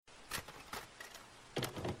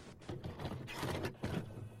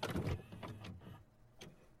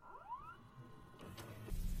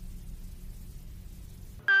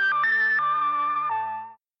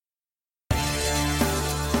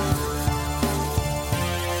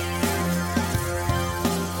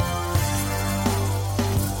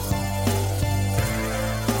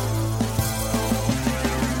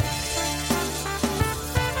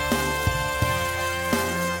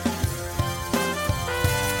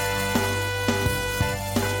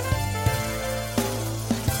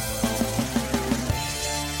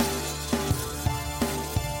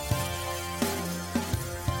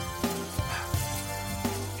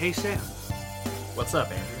Hey Sam, What's up,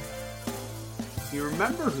 Andrew? you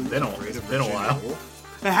remember who's Been a- afraid it's of been a Virginia while.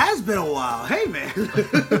 Woolf? It has been a while. Hey man,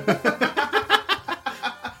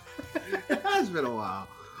 it has been a while.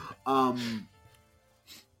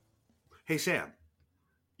 Hey Sam,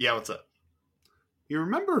 Yeah, what's up? you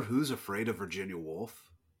remember Who's Afraid of Virginia Woolf?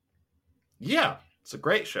 Yeah, it's a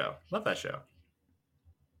great show. Love that show.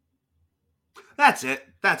 That's it.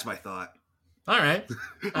 That's my thought. All right.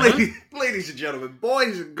 Ladies and gentlemen,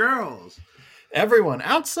 boys and girls, Everyone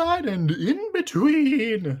outside and in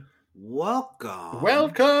between. welcome.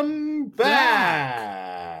 Welcome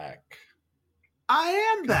back. I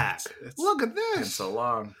am back. It's Look at been this. so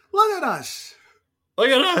long. Look at us. Look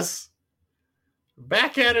at us.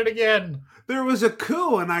 Back at it again. There was a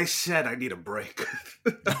coup, and I said, I need a break.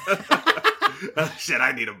 I said,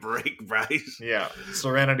 I need a break, Bryce. Yeah,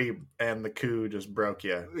 Serenity and the coup just broke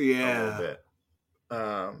you a Yeah. little bit.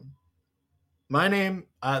 My name,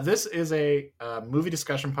 this is a movie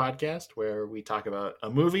discussion podcast where we talk about a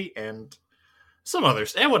movie and some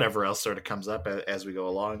others and whatever else sort of comes up as we go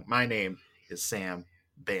along. My name is Sam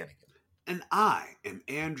Bannigan. And I am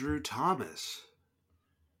Andrew Thomas.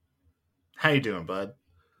 How you doing, bud?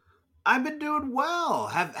 I've been doing well.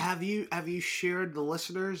 Have you shared the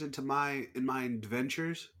listeners into my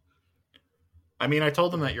adventures? I mean, I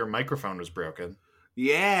told them that your microphone was broken.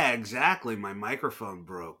 Yeah, exactly. My microphone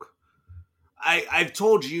broke. I've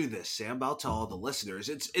told you this, Sam, but I'll tell all the listeners.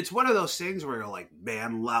 It's one of those things where you're like,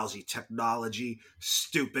 man, lousy technology,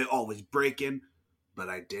 stupid, always breaking. But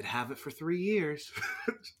I did have it for 3 years.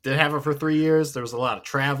 Did have it for 3 years. There was a lot of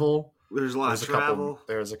travel. There's a lot of travel.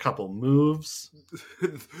 There was a couple moves.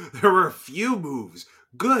 There were a few moves.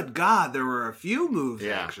 Good God, there were a few moves,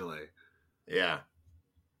 Yeah. actually. Yeah.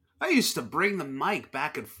 I used to bring the mic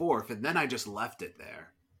back and forth, and then I just left it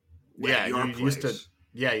there. Yeah, At your you used to. place.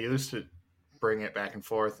 Yeah, you used to bring it back and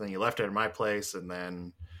forth, and you left it at my place, and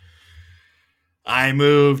then I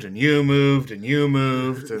moved, and you moved, and you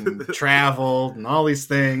moved, and traveled, and all these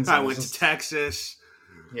things. I and it went was to just- Texas.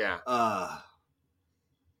 Yeah.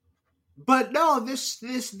 But no,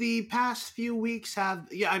 the past few weeks have,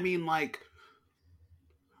 yeah, I mean, like,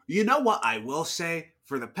 you know what I will say?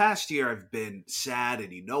 For the past year, I've been sad,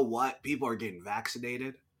 and you know what? People are getting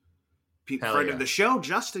vaccinated. Hell Friend yeah. of the show,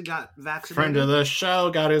 Justin, got vaccinated. Friend of the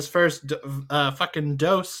show got his first fucking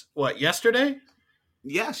dose. What, yesterday?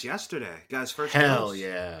 Yes, yesterday. Got his first Hell dose.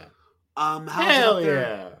 yeah. How's it Hell up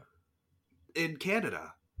there yeah. in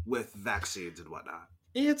Canada with vaccines and whatnot?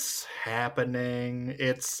 It's happening.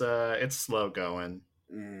 It's slow going.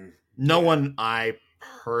 Mm, No one I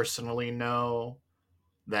personally know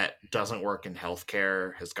that doesn't work in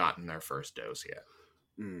healthcare has gotten their first dose yet.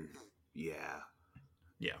 yeah.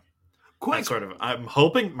 Yeah. Quick. I'm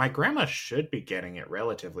hoping my grandma should be getting it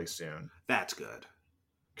relatively soon That's good.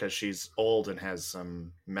 because she's old and has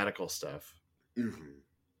some medical stuff. Mm-hmm.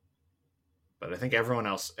 But I think everyone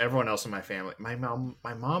else in my family, my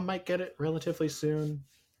mom might get it relatively soon.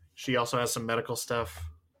 She also has some medical stuff.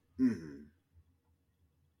 Mm-hmm.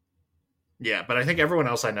 Yeah, but I think everyone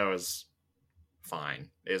else I know is fine.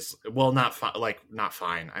 Not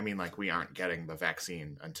fine. I mean, like, we aren't getting the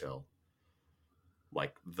vaccine until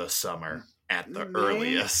like the summer at the May?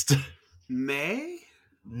 earliest. May?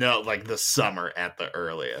 No, like the summer at the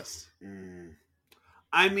earliest.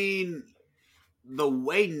 I mean, the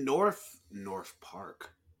way North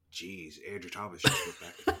Park, geez, Andrew Thomas just went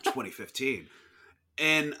back in 2015.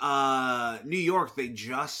 In New York, they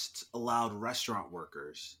just allowed restaurant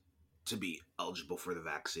workers to be eligible for the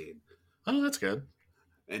vaccine. Oh, that's good.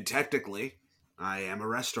 And technically, I am a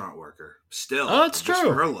restaurant worker. Still. Oh, that's I'm just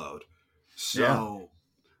true. furloughed. So,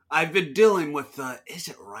 I've been dealing with is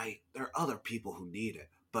it right? There are other people who need it.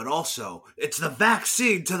 But also, it's the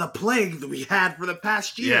vaccine to the plague that we had for the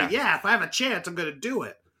past year. Yeah, if I have a chance, I'm going to do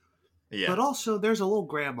it. Yeah. But also, there's a little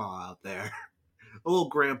grandma out there. A little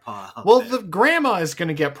grandpa out Well, there. the grandma is going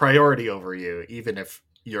to get priority over you, even if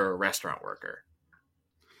you're a restaurant worker.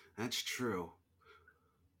 That's true.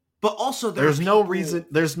 But also, There's no reason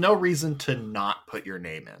to not put your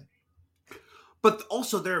name in. But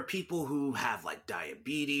also, there are people who have like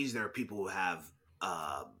diabetes. There are people who have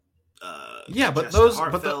But congestive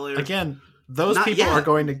heart failure. those Not people yet. are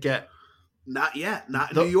going to get Not yet,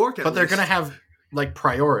 not in New York. but they're going to have like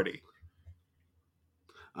priority.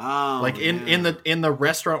 like in the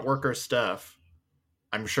restaurant worker stuff.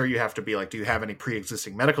 I'm sure you have to be like, do you have any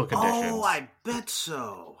pre-existing medical conditions? Oh, I bet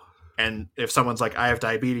so. And if someone's like, I have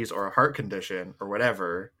diabetes or a heart condition or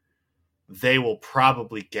whatever, they will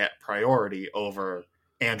probably get priority over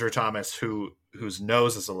Andrew Thomas, whose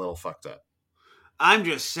nose is a little fucked up. I'm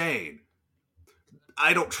just saying.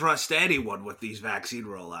 I don't trust anyone with these vaccine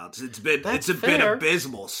rollouts. It's been fair.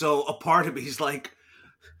 abysmal. So a part of me is like,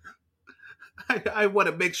 I want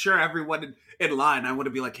to make sure everyone in line. I want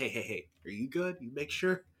to be like, hey, are you good? You make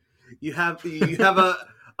sure you have a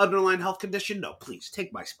underlying health condition. No, please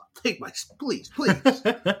take my spot. Please.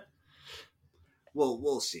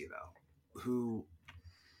 We'll see though.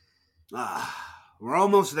 We're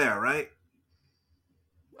almost there, right?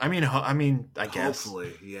 I mean, I guess.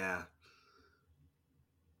 Hopefully, yeah.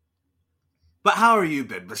 But how are you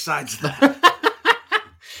been besides that?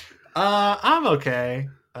 I'm okay.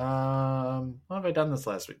 What have I done this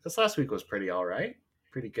last week? This last week was pretty all right.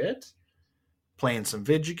 Pretty good. Playing some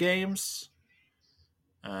video games.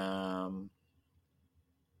 Been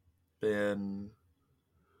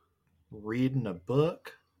reading a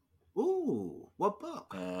book. Ooh, what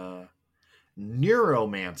book?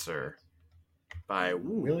 Neuromancer by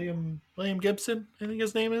William Gibson, I think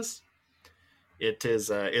his name is. It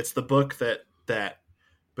is it's the book that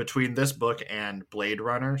between this book and Blade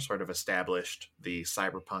Runner sort of established the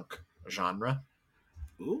cyberpunk genre.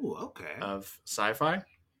 Ooh, okay. Of sci-fi.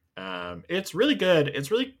 It's really good.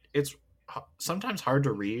 It's sometimes hard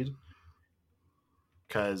to read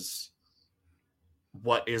because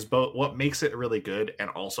what makes it really good and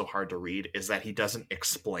also hard to read is that he doesn't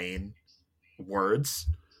explain words.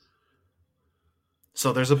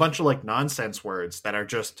 So there's a bunch of like nonsense words that are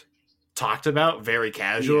just talked about very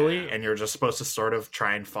casually, and you're just supposed to sort of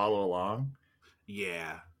try and follow along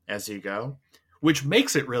as you go, which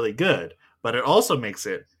makes it really good, but it also makes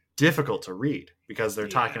it difficult to read because they're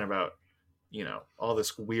talking about, you know, all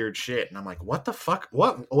this weird shit, and I'm like, what the fuck,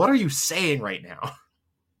 what are you saying right now?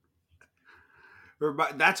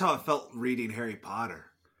 That's how it felt reading Harry Potter.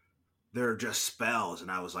 They're just spells,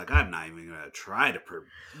 and I was like, I'm not even gonna try to.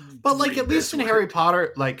 But like, at least in Harry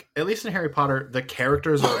Potter, the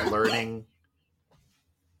characters are learning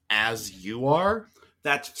as you are.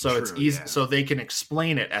 That's so true, it's easy, so they can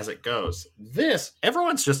explain it as it goes. This,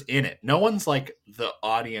 everyone's just in it. No one's like the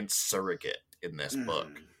audience surrogate in this book.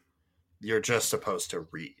 You're just supposed to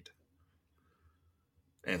read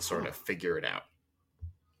and sort of figure it out.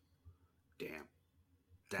 Damn.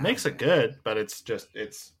 Makes it good, but it's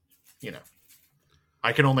you know,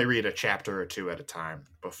 I can only read a chapter or two at a time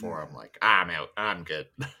before I'm like, I'm out. I'm good.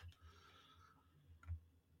 Yeah.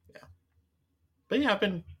 But yeah, I've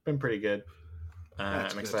been pretty good.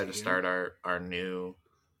 I'm excited to start our new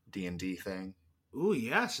D&D thing. Ooh,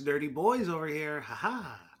 yes. Dirty boys over here.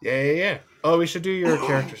 Haha. Yeah. Oh, we should do your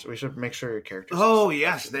characters. We should make sure your characters. Oh,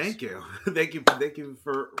 yes. Thank you. Thank you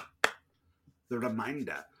for the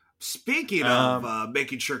reminder. Speaking of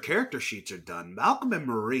making sure character sheets are done, Malcolm and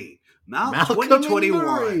Marie. Malcolm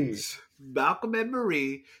 2021. Malcolm and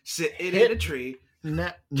Marie sitting in a tree.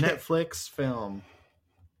 Netflix film.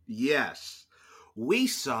 Yes. We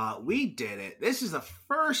did it. This is the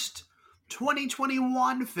first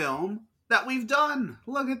 2021 film that we've done.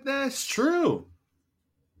 Look at this. It's true.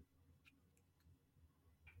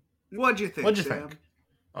 What'd you think, Sam?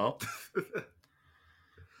 Oh.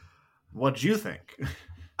 What'd you think?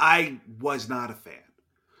 I was not a fan.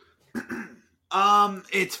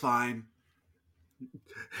 It's fine.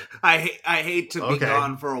 I hate to be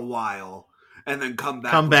gone for a while and then come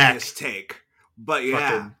back with this take. But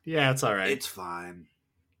yeah. It's all right. It's fine.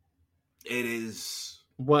 It is.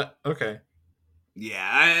 What? Okay.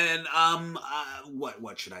 Yeah, and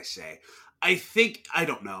what should I say? I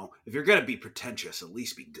don't know. If you're gonna be pretentious, at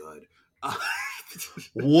least be good.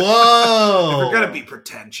 Whoa! If you're gonna be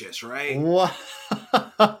pretentious, right? What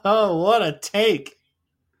a take!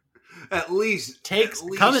 At least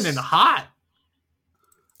coming in hot.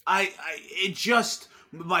 It just,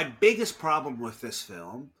 my biggest problem with this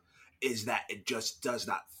film is that it just does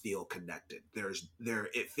not feel connected.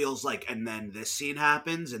 It feels like, and then this scene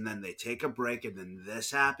happens, and then they take a break, and then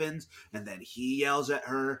this happens, and then he yells at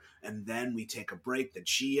her, and then we take a break, then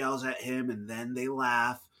she yells at him, and then they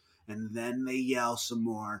laugh, and then they yell some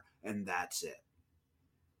more, and that's it.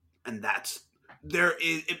 And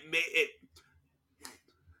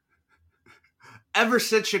ever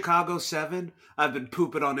since Chicago 7, I've been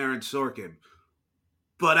pooping on Aaron Sorkin.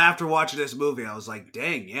 But after watching this movie, I was like,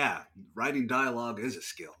 dang, yeah, writing dialogue is a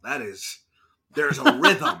skill. There's a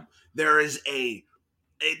rhythm. There's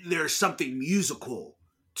something musical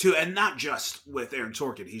to, and not just with Aaron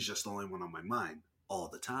Sorkin. He's just the only one on my mind all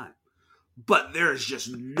the time. But there's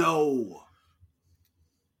just it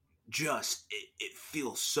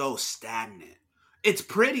feels so stagnant. It's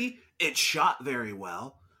pretty. It's shot very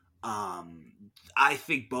well. I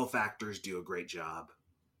think both actors do a great job,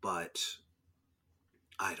 but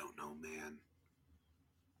I don't know, man.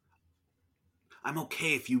 I'm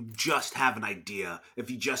okay if you just have an idea, if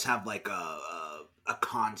you just have like a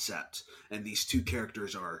concept, and these two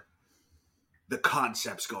characters are the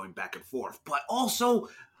concepts going back and forth. But also,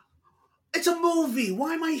 it's a movie.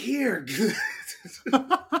 Why am I here?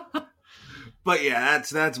 But yeah,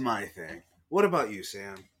 that's my thing. What about you,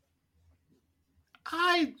 Sam?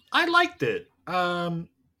 I liked it.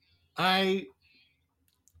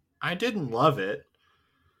 I didn't love it,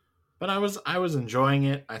 but I was enjoying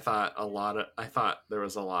it. I thought there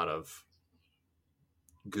was a lot of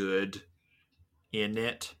good in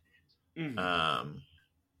it. Mm-hmm.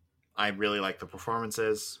 I really liked the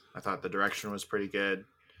performances. I thought the direction was pretty good.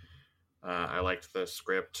 I liked the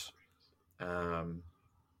script.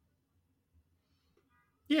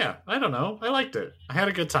 Yeah, I don't know. I liked it. I had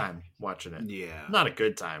a good time watching it. Yeah. Not a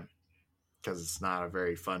good time, because it's not a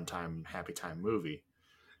very fun time, happy time movie.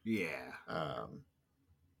 Yeah.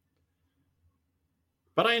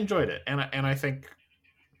 But I enjoyed it, and I think,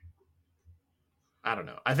 I don't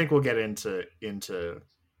know. I think we'll get into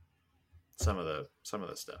some of the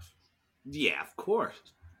stuff. Yeah, of course.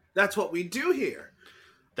 That's what we do here.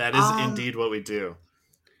 That is indeed what we do.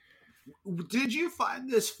 Did you find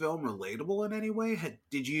this film relatable in any way?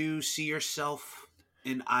 Did you see yourself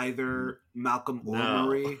in either Malcolm or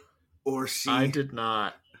Marie? Or see? I did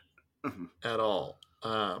not at all.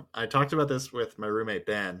 I talked about this with my roommate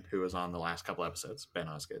Ben, who was on the last couple episodes. Ben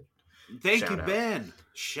Osgood. Thank you, Ben.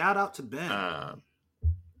 Shout out to Ben.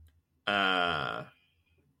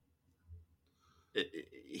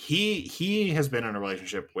 He has been in a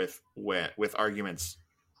relationship with arguments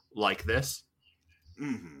like this,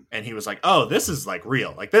 and he was like, "Oh, this is like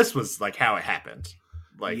real. Like this was like how it happened."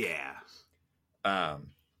 Like, yeah.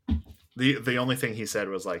 The only thing he said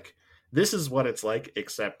was like, "This is what it's like,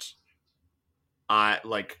 except I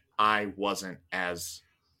wasn't as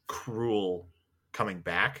cruel coming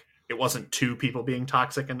back. It wasn't two people being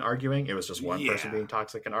toxic and arguing. It was just one person being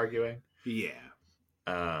toxic and arguing." Yeah.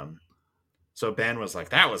 So Ben was like,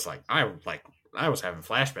 "That was like I was having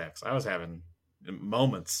flashbacks. I was having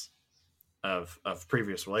moments of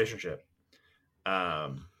previous relationship."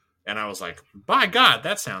 And I was like, "By God,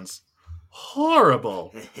 that sounds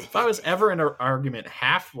horrible. If I was ever in an argument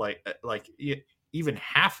half even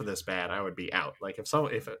half of this bad, I would be out. Like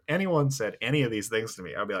if anyone said any of these things to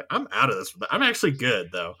me, I'd be like, I'm out of this. I'm actually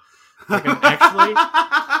good though. Like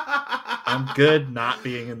I'm good not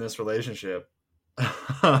being in this relationship."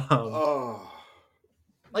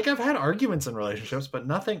 Like I've had arguments in relationships, but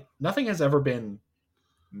nothing has ever been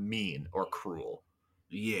mean or cruel.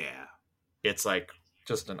 Yeah. It's like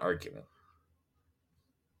just an argument.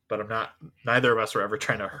 But neither of us were ever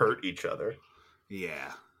trying to hurt each other.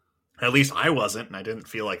 Yeah. At least I wasn't, and I didn't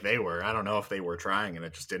feel like they were. I don't know if they were trying and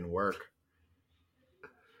it just didn't work.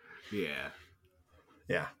 Yeah.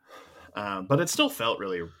 Yeah. But it still felt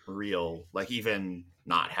really real, like even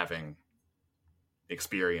not having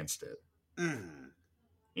experienced it.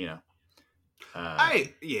 You know?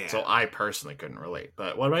 So I personally couldn't relate.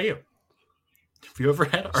 But what about you? Have you ever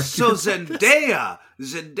had arguments? So Zendaya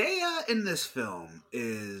in this film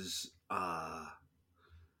is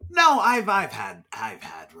no, I've had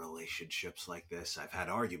relationships like this. I've had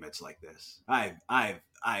arguments like this. I've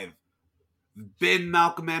been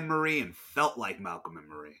Malcolm and Marie and felt like Malcolm and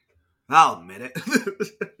Marie. I'll admit it.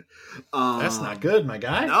 That's not good, my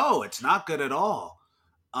guy. No, it's not good at all.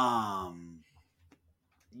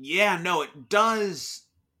 Yeah, no, it does.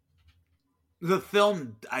 The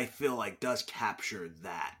film, I feel like, does capture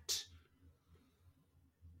that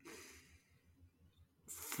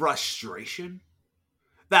frustration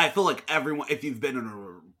that I feel like everyone, if you've been in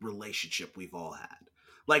a relationship, we've all had.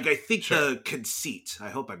 Like, I think the conceit, I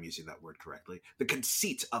hope I'm using that word correctly, the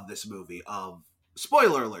conceit of this movie of,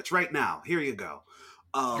 spoiler alerts right now, here you go,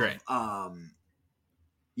 Great.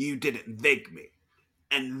 You didn't thank me.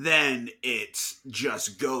 And then it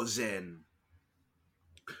just goes in.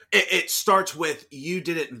 It starts with, you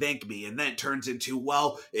didn't thank me, and then it turns into,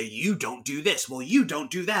 well, you don't do this, well, you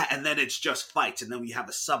don't do that, and then it's just fights, and then we have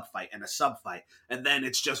a sub-fight, and then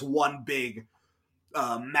it's just one big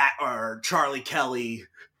Matt or Charlie Kelly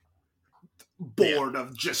board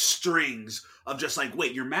of just strings of just like,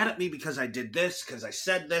 wait, you're mad at me because I did this, because I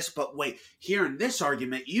said this, but wait, here in this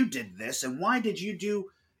argument, you did this, and why did you do...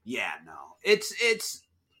 Yeah, no. It's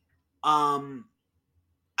I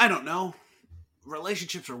don't know.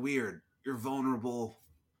 Relationships are weird. You're vulnerable.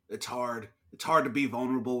 It's hard. It's hard to be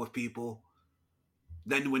vulnerable with people.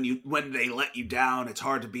 Then when they let you down, it's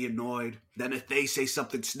hard to be annoyed. Then if they say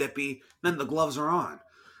something snippy, then the gloves are on.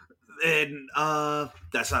 And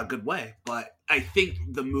that's not a good way. But I think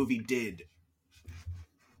the movie did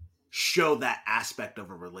show that aspect of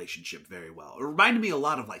a relationship very well. It reminded me a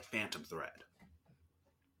lot of like Phantom Thread.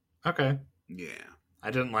 Okay. Yeah. I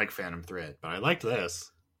didn't like Phantom Thread, but I liked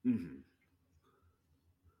this. Mm-hmm.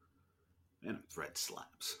 Phantom Thread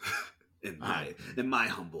slaps, in my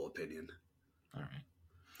humble opinion. All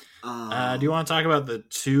right. Do you want to talk about the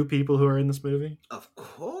two people who are in this movie? Of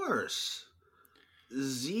course.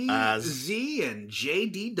 Z and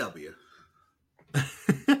JDW.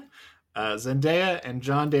 Zendaya and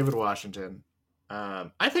John David Washington.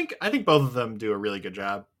 I think both of them do a really good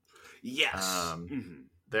job. Yes.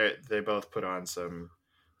 They both put on some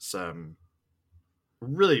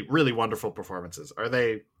really, really wonderful performances. Are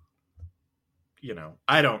they?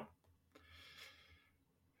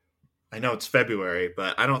 I know it's February,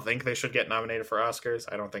 but I don't think they should get nominated for Oscars.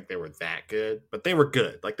 I don't think they were that good, but they were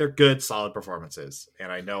good. Like, they're good, solid performances.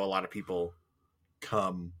 And I know a lot of people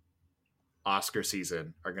come Oscar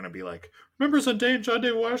season are going to be like, remember Zendaya and John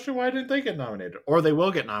David Washington? Why didn't they get nominated? Or they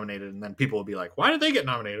will get nominated, and then people will be like, why did they get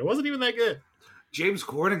nominated? It wasn't even that good. James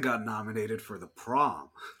Corden got nominated for The Prom.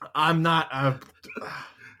 I'm not...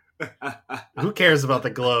 who cares about the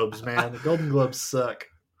Globes, man? The Golden Globes suck.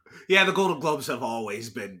 Yeah, the Golden Globes have always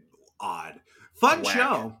been odd. Fun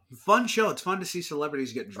show. It's fun to see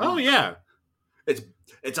celebrities get drunk. Oh yeah, it's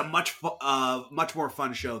a much more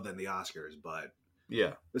fun show than the Oscars, but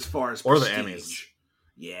yeah, as far as or prestige,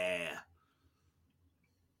 the Emmys,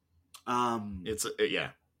 yeah. It's yeah.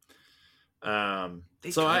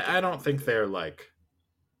 So I don't think they're like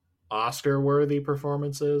Oscar worthy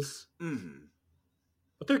performances,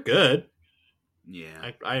 but they're good.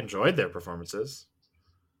 Yeah, I enjoyed their performances.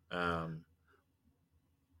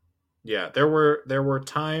 Yeah, there were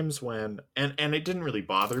times when and it didn't really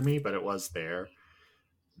bother me, but it was there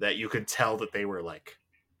that you could tell that they were like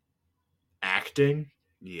acting.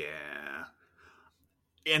 Yeah.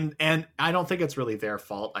 And I don't think it's really their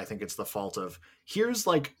fault. I think it's the fault of here's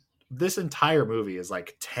like this entire movie is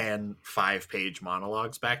like 10 5-page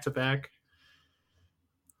monologues back to back.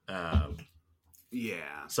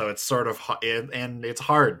 Yeah. So it's sort of and it's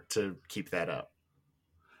hard to keep that up.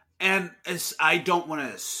 And I don't want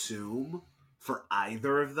to assume for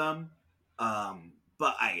either of them,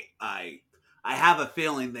 but I have a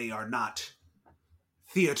feeling they are not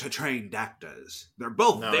theater trained actors. They're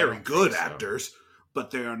both very good actors,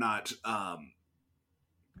 but they are not.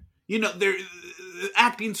 They're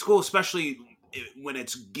acting school, especially when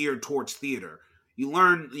it's geared towards theater. You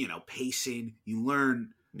learn, pacing. You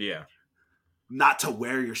learn, not to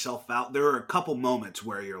wear yourself out. There are a couple moments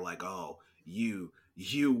where you're like, oh, you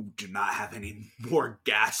do not have any more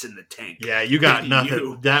gas in the tank. Yeah, you got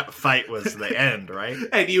nothing. That fight was the end, right?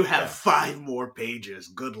 And you have 5 more pages.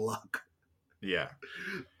 Good luck. Yeah.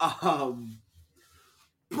 But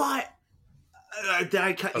did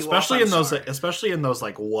I cut you especially off? Especially in those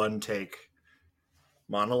like one take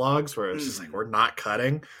monologues where it's just like we're not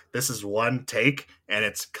cutting. This is one take, and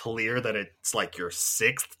it's clear that it's like your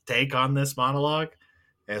 6th take on this monologue.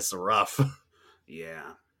 It's rough.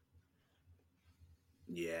 Yeah.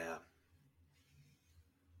 Yeah.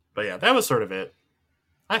 But yeah, that was sort of it.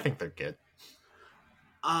 I think they're good.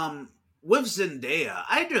 With Zendaya,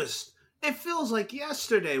 it feels like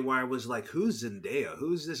yesterday where I was like, who's Zendaya?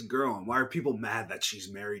 Who's this girl? And why are people mad that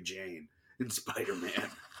she's Mary Jane in Spider-Man?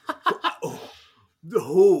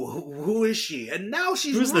 Who is she? And now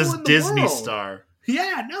she's who's this Disney star?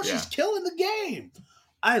 Yeah, now she's killing the game.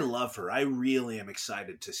 I love her. I really am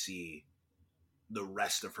excited to see the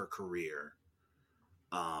rest of her career.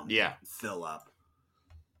 Fill up.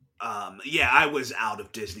 I was out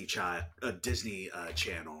of Disney Channel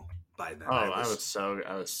by then. Oh, I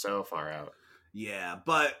was so far out. Yeah,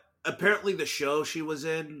 but apparently the show she was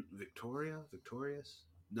in, Victorious?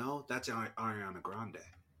 No, that's Ariana Grande.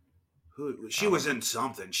 She was in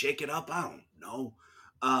something. Shake It Up? I don't know.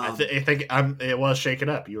 I think it was Shake It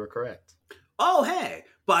Up. You were correct. Oh, hey.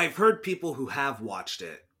 But I've heard people who have watched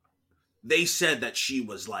it. They said that she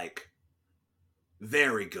was like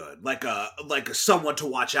very good, like a someone to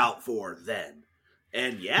watch out for then.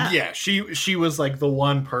 And she was like the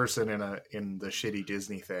one person in the shitty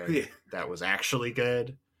Disney thing that was actually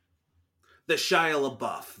good. The Shia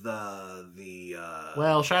LaBeouf,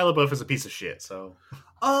 well, Shia LaBeouf is a piece of shit. So,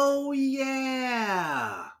 oh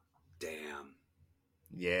yeah, damn,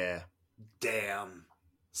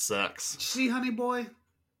 sucks. Did you see Honey Boy?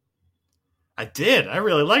 I did. I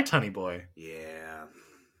really liked Honey Boy. Yeah.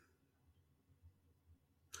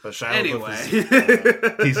 But Shia LaBeouf is a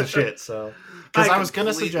piece of shit. So, because I was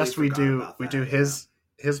gonna suggest we do his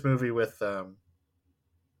movie with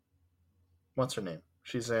what's her name?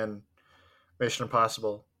 She's in Mission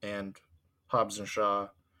Impossible and Hobbs and Shaw.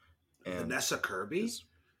 And Vanessa Kirby.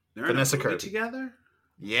 They're Vanessa in a movie Kirby. together.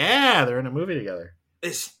 Yeah, they're in a movie together.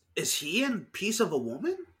 Is he in Piece of a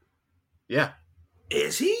Woman? Yeah.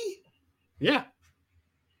 Is he? Yeah.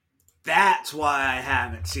 That's why I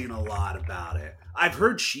haven't seen a lot about it. I've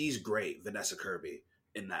heard she's great, Vanessa Kirby,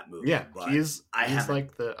 in that movie. Yeah, but he's haven't.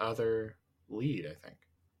 like the other lead, I think.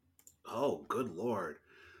 Oh, good lord,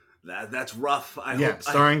 that's rough.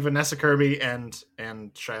 Starring Vanessa Kirby and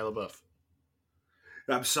Shia LaBeouf.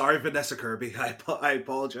 I'm sorry, Vanessa Kirby. I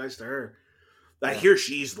apologize to her. I hear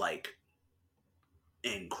she's like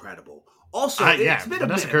incredible. Also, it's been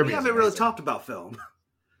Vanessa a minute. Kirby We haven't really talked about film.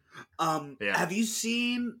 Have you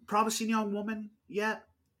seen Promising Young Woman yet?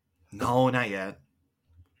 No, not yet.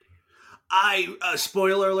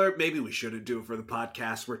 Spoiler alert. Maybe we shouldn't do it for the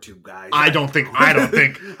podcast. We're two guys. I don't think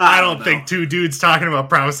two dudes talking about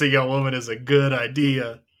Promising Young Woman is a good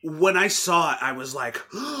idea. When I saw it, I was like,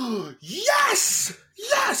 oh, yes!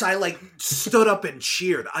 Yes! I like stood up and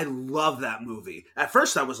cheered. I love that movie. At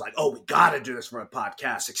first I was like, oh, we gotta do this for a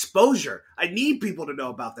podcast. Exposure. I need people to know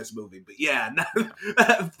about this movie. But yeah,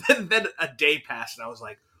 then a day passed and I was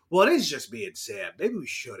like, well, it is just me and Sam. Maybe we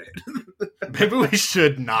shouldn't. Maybe we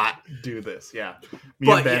should not do this. Yeah.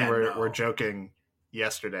 Me and Ben were joking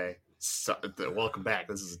yesterday. So, welcome back.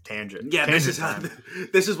 This is a tangent. Yeah, this is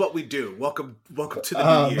what we do. Welcome to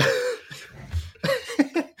the new year.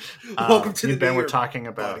 Welcome to the new year. Ben were talking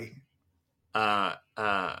about I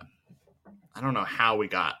don't know how we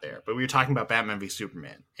got there, but we were talking about Batman v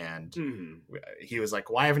Superman, and he was like,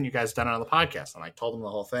 "Why haven't you guys done it on the podcast?" And I told him the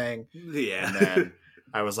whole thing. Yeah, and then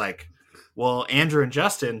I was like, "Well, Andrew and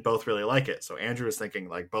Justin both really like it, so Andrew was thinking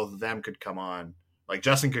like both of them could come on." Like,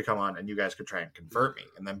 Justin could come on and you guys could try and convert me.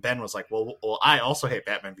 And then Ben was like, well, I also hate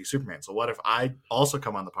Batman v Superman. So what if I also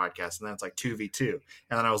come on the podcast? And then it's like 2v2. And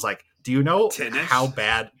then I was like, do you know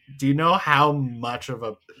how much of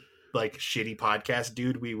a like shitty podcast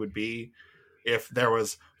dude we would be if there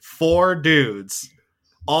was 4 dudes,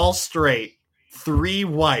 all straight, 3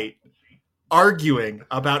 white, arguing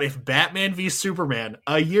about if Batman v Superman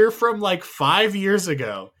a year from like 5 years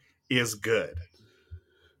ago is good?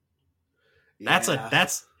 That's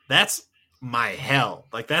my hell.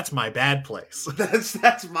 Like, that's my bad place.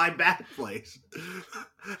 That's my bad place.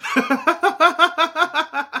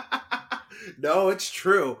 No, it's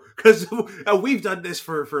true. Because we've done this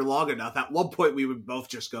for long enough. At one point, we would both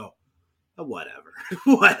just go, oh, whatever.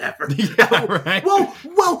 Whatever. Yeah, right.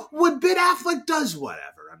 Well, when Ben Affleck does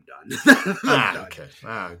whatever, I'm done. I'm done.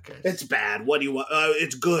 Okay. It's bad. What do you want?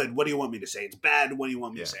 It's good. What do you want me to say? It's bad. What do you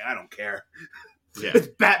want me to say? I don't care. Yeah. It's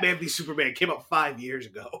Batman v Superman. It came out 5 years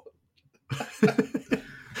ago.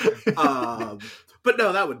 But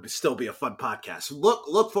no, that would still be a fun podcast.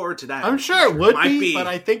 Look forward to that. I'm sure it would be, but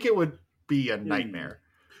I think it would be a nightmare.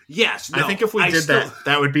 Yes. No, I think if we did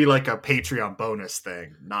that would be like a Patreon bonus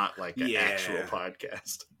thing, not like an actual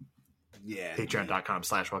podcast. Yeah.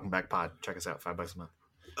 Patreon.com/welcomebackpod. Check us out. $5 a month.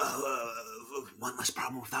 One less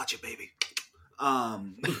problem without you, baby.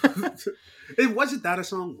 Wasn't that a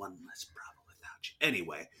song? One less problem.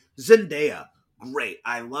 Anyway, Zendaya, great.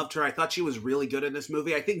 I loved her. I thought she was really good in this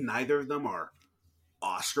movie. I think neither of them are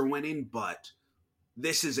Oscar winning, but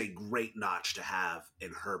this is a great notch to have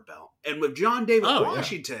in her belt. And with John David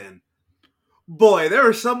Washington, boy, there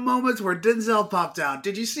were some moments where Denzel popped out.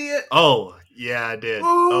 Did you see it? Oh, yeah, I did.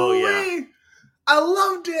 Yeah. I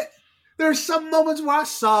loved it. There were some moments where I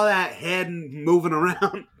saw that head moving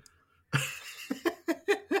around.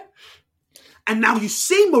 And now you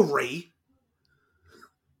see Marie.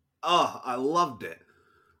 Oh, I loved it.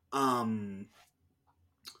 I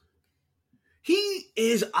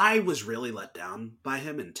was really let down by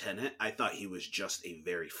him in Tenet. I thought he was just a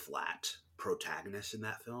very flat protagonist in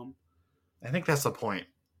that film. I think that's the point.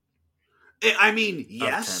 I mean,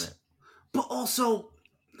 yes. But also,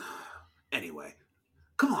 anyway,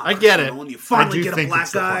 come on. I get it. You finally get a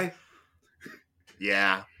black guy.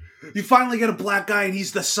 Yeah. You finally get a black guy and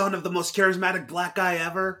he's the son of the most charismatic black guy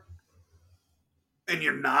ever. And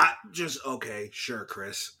you're not just, okay, sure,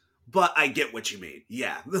 Chris. But I get what you mean.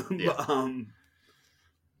 Yeah.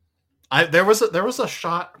 There was a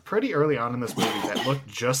shot pretty early on in this movie that looked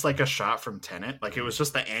just like a shot from Tenet. Like, it was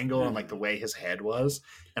just the angle and like the way his head was.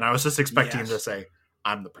 And I was just expecting him to say,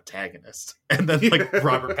 I'm the protagonist. And then like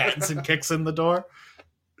Robert Pattinson kicks in the door.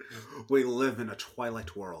 We live in a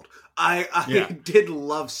Twilight world. I did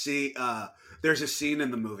love there's a scene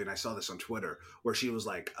in the movie, and I saw this on Twitter, where she was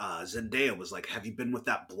like, Zendaya was like, have you been with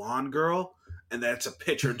that blonde girl? And that's a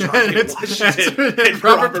picture of John David Washington and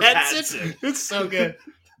Robert Pattinson. It's so good.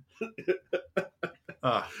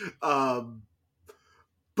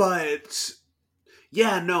 But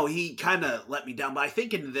Yeah, no, he kind of let me down. But I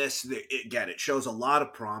think in this, again, it shows a lot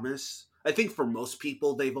of promise. I think for most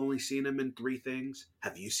people, they've only seen him in 3 things.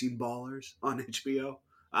 Have you seen Ballers on HBO?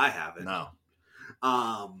 I haven't. No.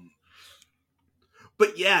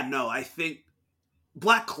 But yeah, no, I think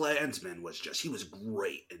Black Klansman he was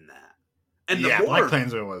great in that. And Black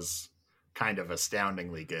Klansman was kind of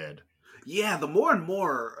astoundingly good. Yeah, the more and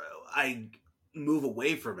more I move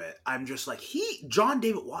away from it, I'm just like, John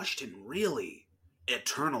David Washington really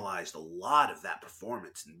eternalized a lot of that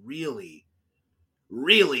performance and really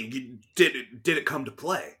did it come to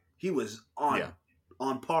play. He was on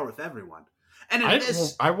par with everyone. And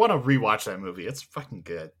I want to rewatch that movie. It's fucking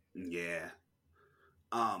good. Yeah.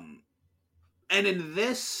 And in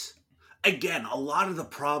this, again, a lot of the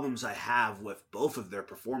problems I have with both of their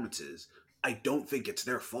performances, I don't think it's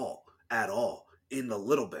their fault at all in the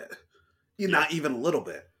little bit. Not even a little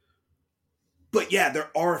bit. But yeah, there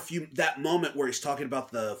are a few, that moment where he's talking about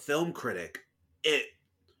the film critic,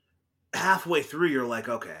 halfway through you're like,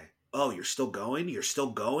 okay, oh, you're still going? You're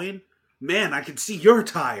still going? Man, I can see you're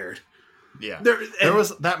tired. Yeah. There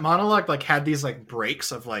was that monologue had these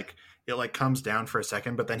breaks of it comes down for a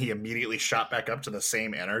second, but then he immediately shot back up to the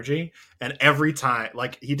same energy. And every time,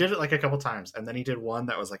 he did it a couple times, and then he did one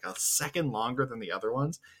that was a second longer than the other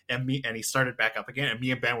ones. And he started back up again. And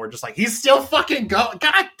me and Ben were just he's still fucking going.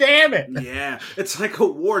 God damn it. Yeah. It's like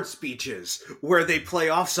award speeches where they play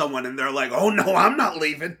off someone and they're like, oh no, I'm not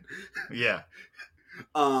leaving. Yeah.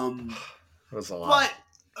 It was a lot.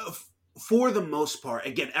 But for the most part,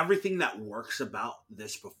 again, everything that works about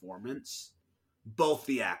this performance, both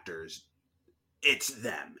the actors, it's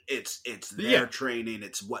them. It's their training.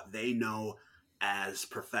 It's what they know as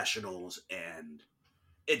professionals, and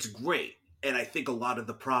it's great. And I think a lot of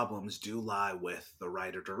the problems do lie with the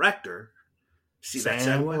writer-director,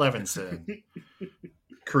 Sam Levinson,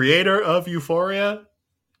 creator of Euphoria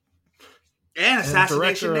and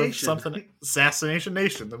Assassination Nation. Assassination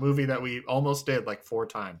Nation, the movie that we almost did 4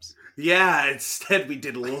 times. Yeah, instead we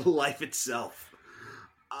did Life Itself.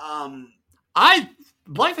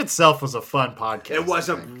 Life Itself was a fun podcast. It was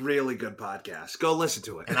a really good podcast. Go listen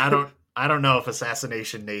to it. And I don't know if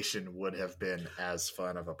Assassination Nation would have been as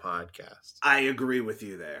fun of a podcast. I agree with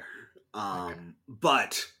you there.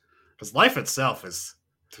 But because Life Itself is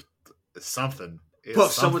something.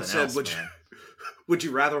 Someone said, would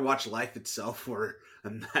you rather watch Life Itself or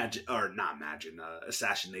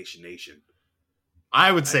Assassination Nation?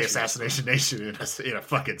 I would say Assassination Nation in a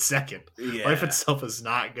fucking second. Yeah. Life Itself is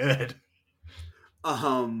not good.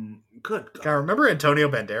 Good God. I remember Antonio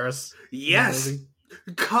Banderas. Yes.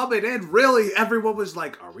 Coming in, really, everyone was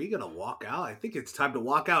like, are we going to walk out? I think it's time to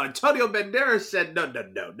walk out. Antonio Banderas said, no,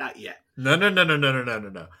 not yet.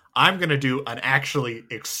 No. I'm going to do an actually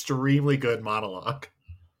extremely good monologue.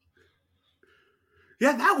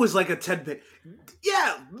 Yeah, that was a 10-page.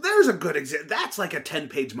 Yeah, there's a good example. That's a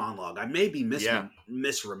 10-page monologue. I may be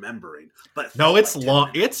misremembering, but no, it's long.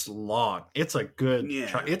 It's long. It's a good. Yeah.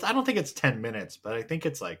 I don't think it's 10 minutes, but I think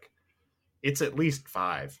it's it's at least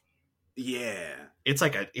 5. Yeah, it's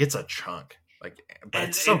a chunk. But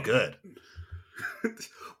it's so good.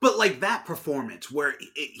 But that performance where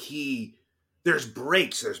there's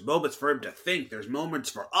breaks, there's moments for him to think, there's moments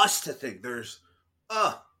for us to think.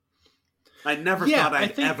 I never thought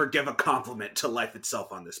I'd ever give a compliment to Life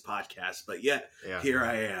Itself on this podcast, but yet here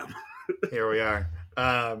I am. Here we are.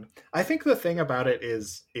 I think the thing about it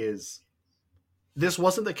is this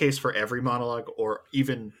wasn't the case for every monologue or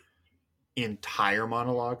even entire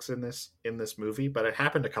monologues in this movie, but it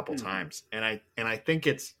happened a couple times, and I think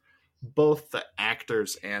it's both the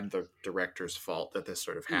actors and the director's fault that this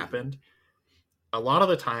sort of happened. A lot of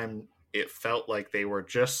the time, it felt like they were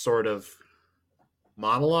just sort of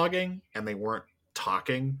monologuing and they weren't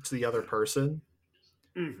talking to the other person.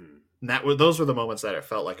 And those were the moments that it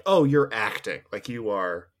felt like, oh, you're acting, you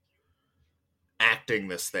are acting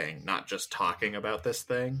this thing, not just talking about this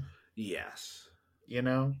thing. Yes,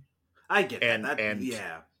 I get that. And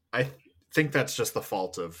I think that's just the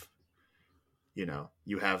fault of,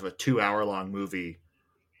 you have a 2-hour-long movie,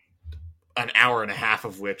 an hour and a half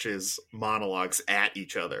of which is monologues at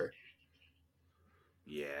each other.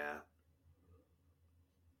 Yeah.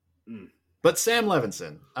 But Sam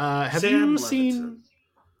Levinson, have you seen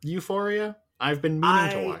Euphoria? I've been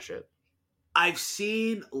meaning to watch it. I've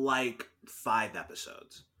seen 5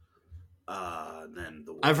 episodes.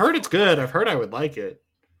 I've heard it's good. I've heard I would like it.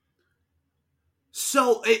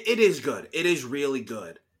 So it is good. It is really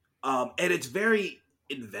good. And it's very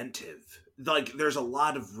inventive. There's a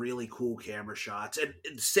lot of really cool camera shots, and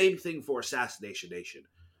same thing for Assassination Nation.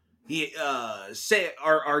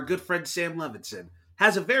 Our good friend Sam Levinson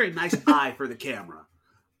has a very nice eye for the camera.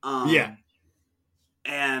 Yeah.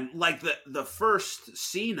 And like the first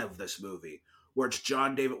scene of this movie, where it's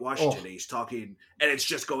John David Washington, and he's talking, and it's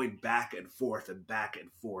just going back and forth and back and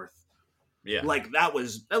forth. Yeah, like that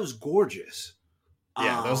was gorgeous.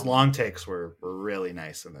 Yeah, those long takes were really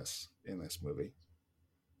nice in this movie.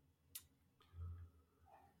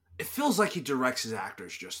 It feels like he directs his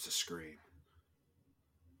actors just to scream.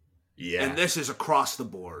 Yeah, and this is across the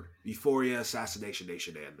board: Euphoria, Assassination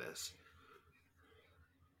Nation, and this.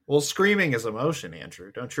 Well, screaming is emotion,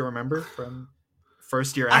 Andrew. Don't you remember from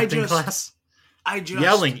first year acting class?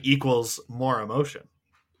 Yelling equals more emotion.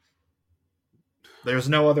 There's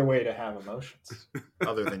no other way to have emotions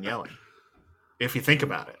other than yelling, if you think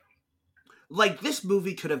about it. Like, this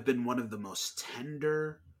movie could have been one of the most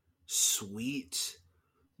tender, sweet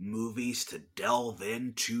movies to delve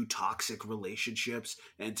into toxic relationships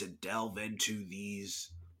and to delve into these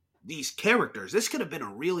characters. This could have been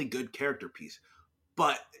a really good character piece,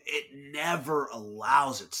 but it never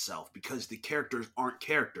allows itself because the characters aren't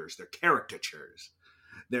characters. They're caricatures.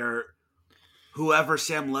 They're whoever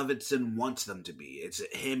Sam Levinson wants them to be. Is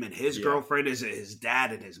it him and his girlfriend? Is it his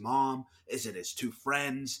dad and his mom? Is it his two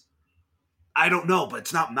friends? I don't know, but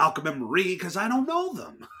it's not Malcolm and Marie because I don't know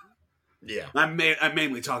them. Yeah. I'm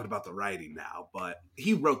mainly talking about the writing now, but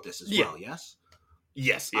he wrote this as well, yes?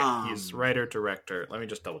 Yes, yeah. He's writer, director. Let me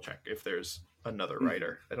just double check if there's another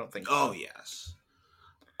writer. I don't think so. Oh, yes.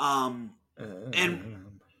 And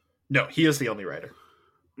no, he is the only writer.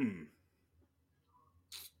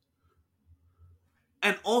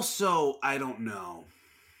 And also, I don't know,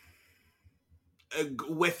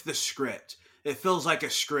 with the script, it feels like a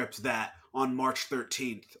script that on March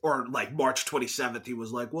 13th or like March 27th, he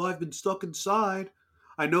was like, well, I've been stuck inside.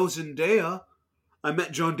 I know Zendaya. I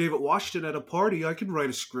met John David Washington at a party. I can write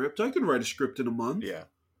a script. I can write a script in a month. Yeah.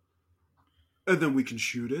 And then we can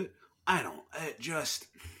shoot it. It just...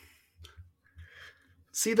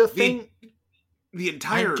 See, the thing... The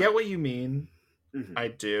entire... I get what you mean. Mm-hmm. I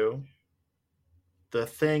do. The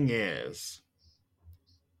thing is,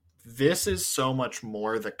 this is so much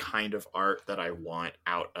more the kind of art that I want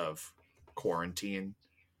out of quarantine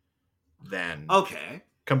than... Okay.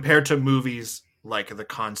 Compared to movies like the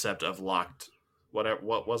concept of What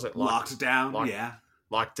was it? Locked Down, yeah.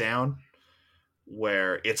 Locked Down,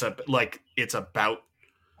 where it's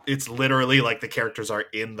literally like the characters are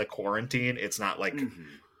in the quarantine. It's not like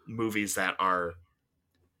movies that are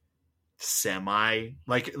semi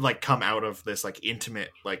like come out of this like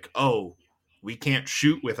intimate, like, oh, we can't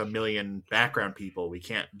shoot with 1 million background people. We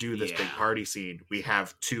can't do this big party scene. We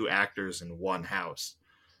have 2 actors in one house.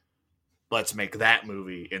 Let's make that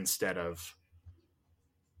movie instead of,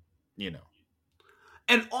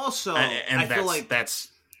 And also, I feel like that's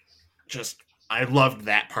just, I loved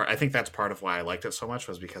that part. I think that's part of why I liked it so much,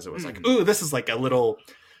 was because it was like, ooh, this is like a little,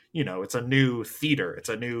 it's a new theater. It's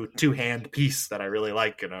a new 2-hand piece that I really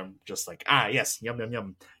like. And I'm just like, yes, yum, yum,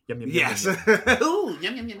 yum, yum, yum, yes. yum, yum. Ooh,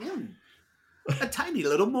 yum, yum, yum, yum. A tiny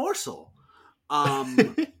little morsel.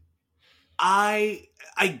 I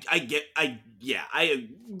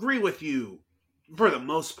agree with you for the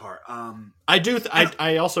most part.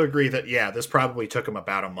 I also agree that this probably took him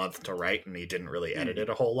about a month to write, and he didn't really edit it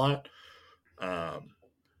a whole lot.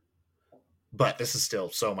 But this is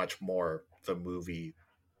still so much more the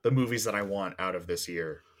movies that I want out of this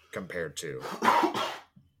year compared to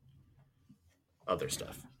other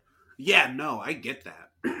stuff. Yeah, no, I get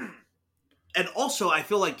that. And also, I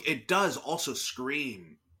feel like it does also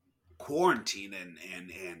scream quarantine and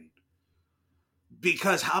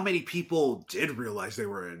because how many people did realize they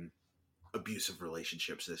were in abusive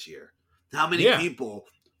relationships this year? How many people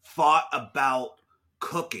thought about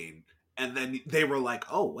cooking and then they were like,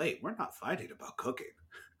 oh, wait, we're not fighting about cooking.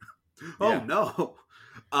 Oh, no.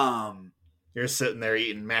 You're sitting there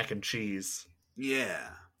eating mac and cheese. Yeah.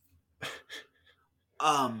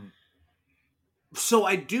 So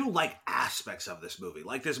I do like aspects of this movie.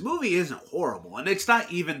 Like, this movie isn't horrible, and it's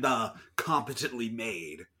not even the competently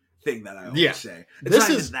made thing that I always say. It's this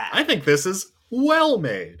not is even that. I think this is well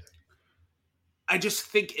made. I just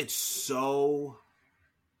think it's so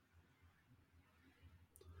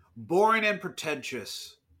boring and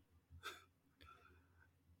pretentious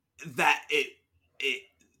that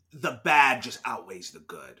the bad just outweighs the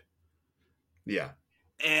good. Yeah.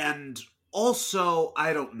 And also,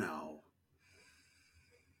 I don't know.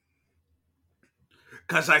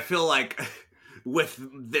 Because I feel like with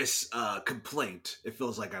this complaint, it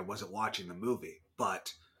feels like I wasn't watching the movie.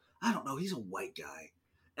 But I don't know. He's a white guy.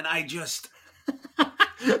 And I just...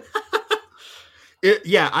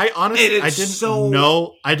 I honestly, I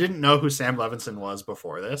didn't know who Sam Levinson was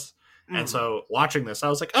before this. And so watching this, I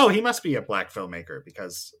was like, oh, he must be a black filmmaker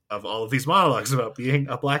because of all of these monologues about being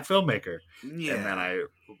a black filmmaker. Yeah. And then I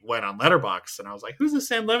went on Letterboxd and I was like, who's this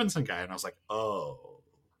Sam Levinson guy? And I was like, oh.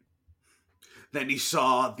 Then you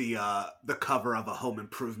saw the cover of a home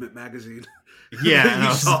improvement magazine. Yeah, and I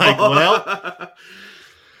was like,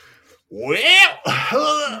 well.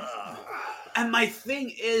 And my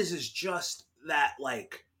thing is just that,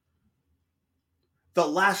 like, the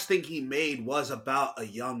last thing he made was about a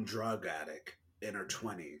young drug addict in her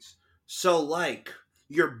 20s. So, like,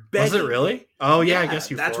 you're begging... Was it really? Oh, yeah, I guess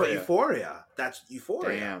Euphoria. That's what Euphoria. That's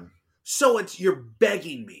Euphoria. Damn. So you're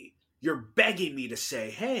begging me. You're begging me to say,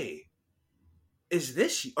 hey,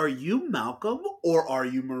 are you Malcolm or are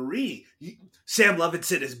you Marie? Sam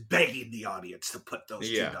Levinson is begging the audience to put those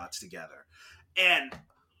two dots together. And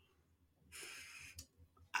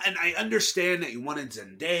I understand that you wanted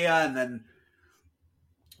Zendaya,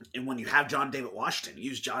 and when you have John David Washington,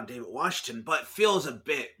 use John David Washington, but it feels a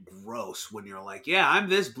bit gross when you're like, yeah, I'm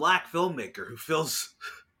this black filmmaker who feels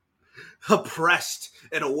oppressed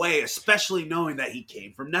in a way, especially knowing that he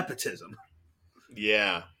came from nepotism.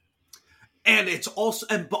 Yeah. And it's also,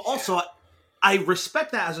 I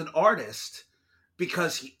respect that as an artist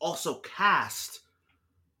because he also cast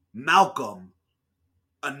Malcolm,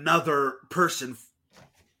 another person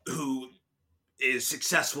who is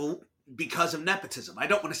successful because of nepotism. I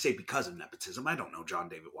don't want to say because of nepotism. I don't know John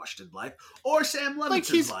David Washington's life or Sam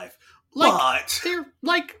Levinson's life. But they're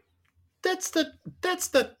like, that's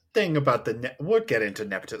the thing about we'll get into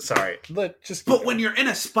nepotism. Sorry. But when you're in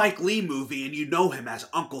a Spike Lee movie and you know him as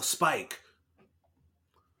Uncle Spike,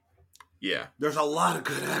 yeah, there's a lot of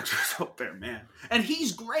good actors out there, man. And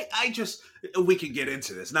he's great. We can get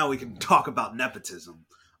into this. Now we can talk about nepotism.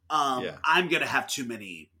 I'm going to have too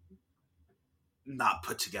many not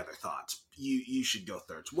put together thoughts. You should go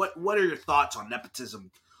thirds. What are your thoughts on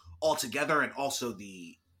nepotism altogether and also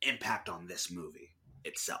the impact on this movie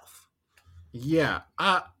itself? Yeah.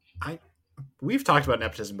 We've talked about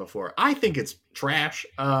nepotism before. I think it's trash.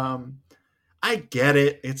 I get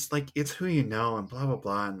it. It's like, it's who you know and blah, blah,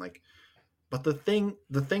 blah. And like, but the thing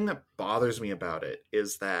that bothers me about it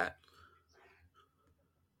is that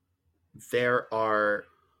there are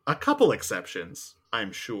a couple exceptions,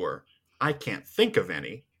 I'm sure. I can't think of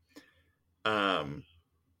any.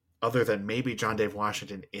 Other than maybe John Dave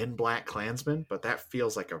Washington in Black Klansman, but that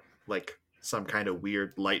feels like some kind of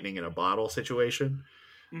weird lightning in a bottle situation.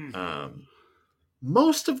 Mm-hmm.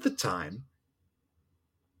 Most of the time,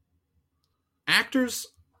 actors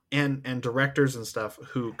and directors and stuff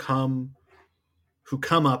who come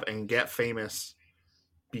up and get famous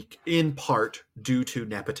in part due to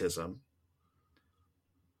nepotism,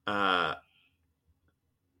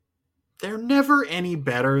 they're never any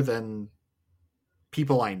better than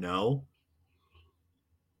people I know.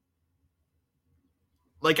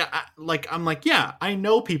 I'm like, yeah, I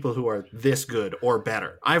know people who are this good or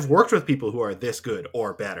better. I've worked with people who are this good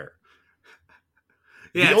or better.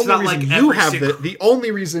 Yeah, the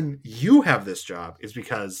only reason you have this job is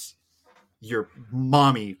because your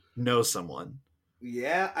mommy knows someone.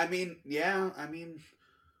 Yeah, I mean,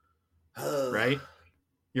 right?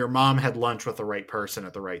 Your mom had lunch with the right person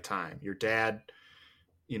at the right time. Your dad,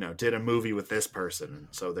 did a movie with this person,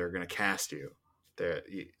 so they're going to cast you.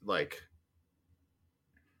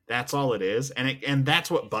 That's all it is, and that's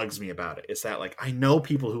what bugs me about it. Is that like I know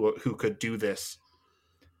people who could do this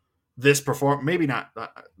maybe not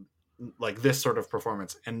like this sort of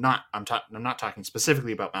performance, and I'm not talking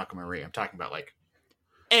specifically about Malcolm and Marie. I'm talking about like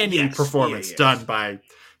any performance done by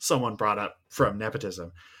someone brought up from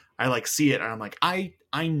nepotism. I like see it and I'm like, I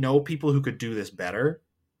know people who could do this better,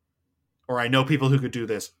 or I know people who could do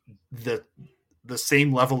this the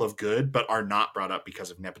same level of good, but are not brought up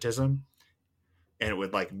because of nepotism, and it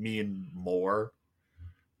would like mean more,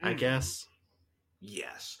 I guess.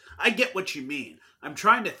 Yes, I get what you mean. I'm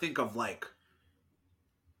trying to think of like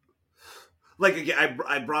again,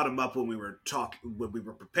 I brought him up when we were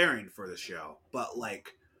preparing for the show, but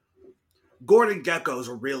like Gordon Gekko's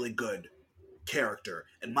a really good character,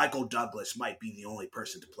 and Michael Douglas might be the only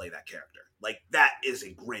person to play that character. Like that is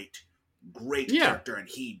a great character, and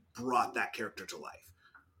he brought that character to life.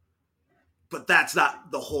 But that's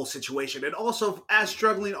not the whole situation. And also, as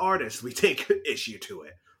struggling artists, we take issue to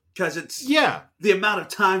it. Because it's the amount of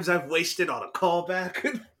times I've wasted on a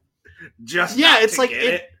callback just not to get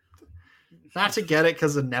it. Not to get it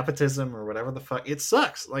because of nepotism or whatever the fuck. It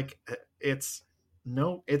sucks. Like it's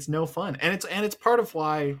no fun. And it's part of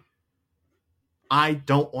why I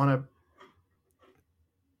don't want to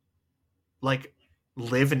like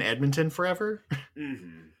live in Edmonton forever.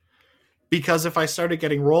 Mm-hmm. Because if I started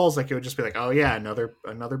getting roles, like it would just be like, oh yeah,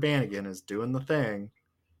 another Bannigan is doing the thing,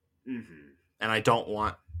 and I don't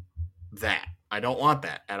want that. I don't want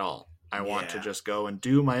that at all. I want to just go and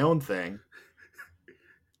do my own thing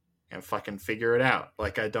and fucking figure it out.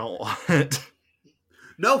 Like I don't want.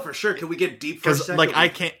 No, for sure. Can we get deep for a second? Like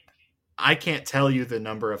I can't tell you the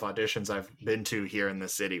number of auditions I've been to here in the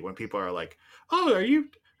city when people are like, "Oh, are you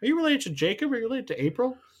related to Jacob? Are you related to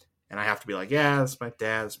April?" And I have to be like, "Yeah, that's my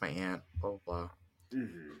dad, that's my aunt, blah blah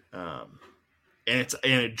blah." And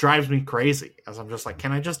it drives me crazy as I'm just like,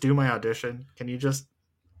 "Can I just do my audition? Can you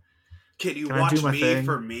watch me thing?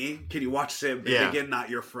 For me? Can you watch Sam Bannigan, not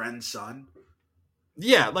your friend's son?"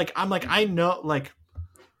 Yeah, like I'm like I know, like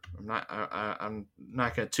I'm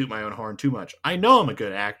not gonna toot my own horn too much. I know I'm a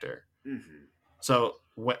good actor. So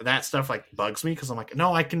that stuff like bugs me because I'm like,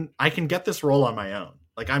 no, I can get this role on my own.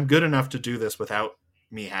 Like I'm good enough to do this without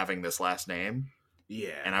me having this last name.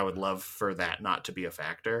 Yeah. And I would love for that not to be a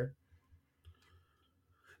factor.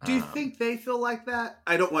 Do you think they feel like that?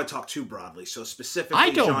 I don't want to talk too broadly. So specifically, I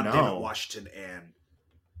don't John know. David Washington and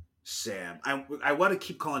Sam. I want to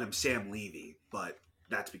keep calling him Sam Levy, but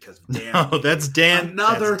that's because of Dan. No, that's Dan.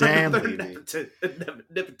 Another Levy. nepotism.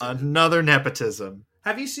 Another nepotism.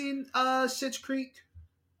 Have you seen Schitt's Creek?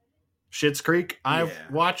 Schitt's Creek? I've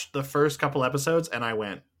watched the first couple episodes and I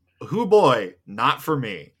went, "Hoo boy, not for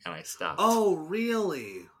me," and I stopped. Oh,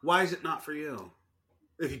 really? Why is it not for you?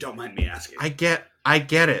 If you don't mind me asking. I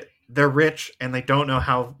get it. They're rich and they don't know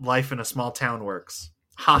how life in a small town works.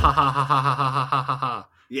 Ha ha ha ha ha ha ha ha ha ha.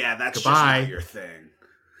 Yeah, that's Goodbye. just not your thing.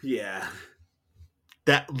 Yeah.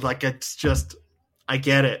 That, like, it's just, I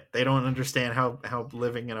get it. They don't understand how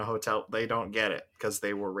living in a hotel, they don't get it because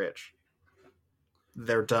they were rich.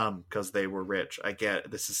 They're dumb because they were rich. I get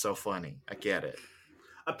it. This is so funny. I get it.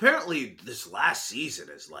 Apparently, this last season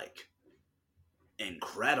is, like,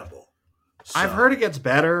 incredible. So, I've heard it gets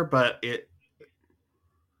better, but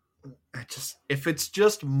if it's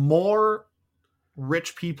just more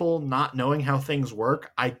rich people not knowing how things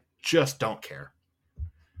work, I just don't care.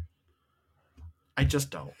 I just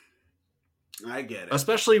don't. I get it.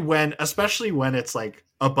 Especially when it's like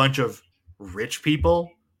a bunch of rich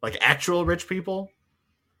people, like actual rich people.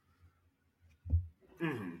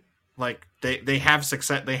 Mm-hmm. Like they have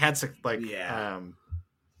success. They had like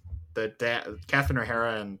the dad, Catherine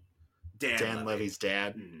O'Hara and Dan Levy's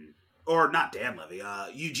dad. Mm-hmm. Or not Dan Levy,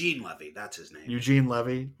 Eugene Levy. That's his name. Eugene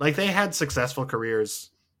Levy. Like they had successful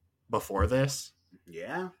careers before this.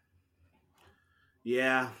 Yeah.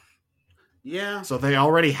 Yeah. Yeah. So they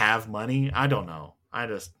already have money. I don't know. I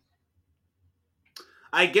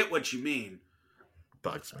get what you mean.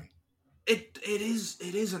 Bugs me. It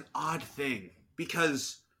is an odd thing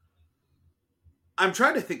because I'm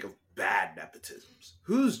trying to think of bad nepotisms.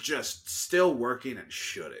 Who's just still working and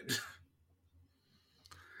shouldn't?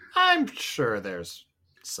 I'm sure there's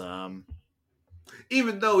some.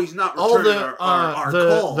 Even though he's not returning our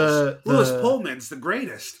calls. Louis Pullman's the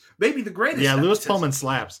greatest. Maybe the greatest. Yeah, Louis Pullman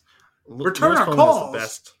slaps. Return our calls. The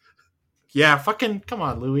best. Yeah, fucking come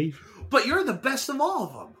on, Louis. But you're the best of all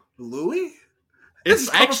of them, Louis.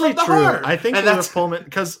 It's actually true. Heart. I think Louis Pullman,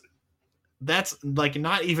 because that's like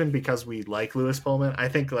not even because we like Louis Pullman. I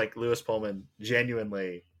think like Louis Pullman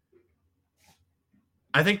genuinely.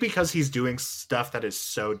 I think because he's doing stuff that is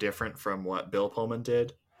so different from what Bill Pullman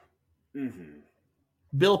did. Mm-hmm.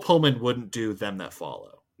 Bill Pullman wouldn't do Them That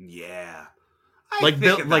Follow. Yeah,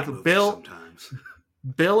 Bill. Sometimes.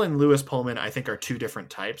 Bill and Louis Pullman, I think, are two different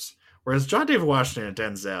types, whereas John David Washington and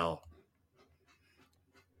Denzel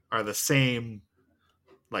are the same,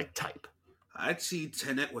 like, type. I'd see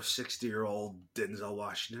Tenet with 60-year-old Denzel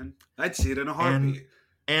Washington. I'd see it in a heartbeat.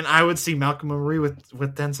 And I would see Malcolm and Marie with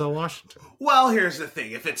Denzel Washington. Well, here's the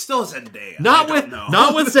thing: if it's still Zendaya, not with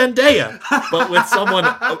Zendaya, but with someone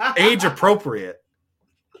age appropriate,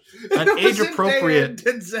 an age appropriate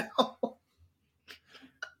Denzel.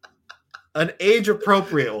 An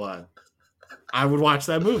age-appropriate one. I would watch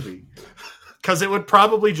that movie. Because it would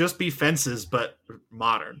probably just be Fences, but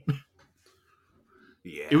modern.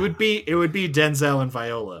 Yeah. It would be Denzel and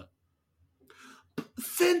Viola.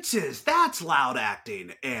 Fences, that's loud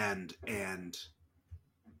acting and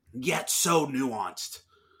yet so nuanced.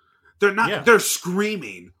 They're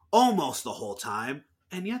screaming almost the whole time,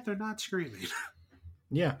 and yet they're not screaming.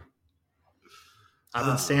 Yeah. I've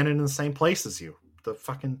been standing in the same place as you. The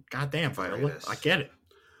fucking goddamn Viola. Greatest. I get it.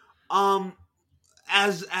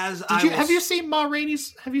 Have you seen Ma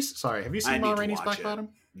Rainey's Ma Rainey's Black Bottom?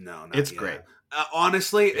 No, not it's yet. Great.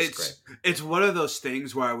 Honestly, it's one of those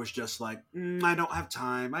things where I was just like, I don't have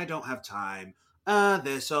time.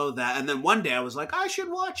 This, that. And then one day I was like, I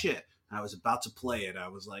should watch it. I was about to play it. I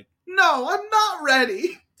was like, no, I'm not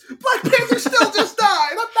ready. Black Panther still just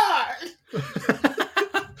died. I'm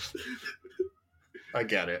not. I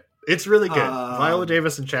get it. It's really good. Viola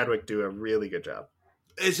Davis and Chadwick do a really good job.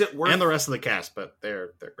 Is it worth? And the rest of the cast, but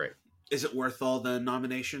they're great. Is it worth all the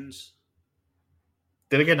nominations?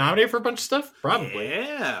 Did it get nominated for a bunch of stuff? Probably.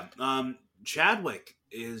 Yeah. Chadwick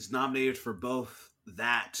is nominated for both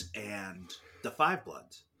that and The Five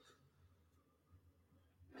Bloods.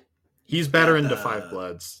 He's better in Da 5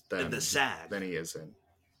 Bloods than the SAG than he is in.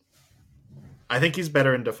 I think he's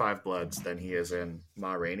better in Da 5 Bloods than he is in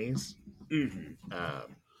Ma Rainey's. Mm-hmm.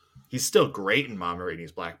 He's still great in Ma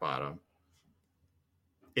Rainey's Black Bottom.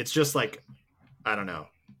 It's just like, I don't know.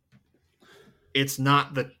 It's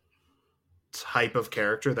not the type of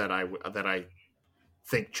character that I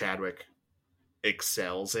think Chadwick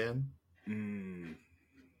excels in.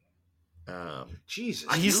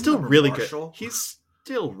 Jesus, he's still really Marshall? Good. He's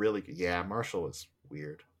still really good. Yeah, Marshall was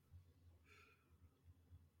weird.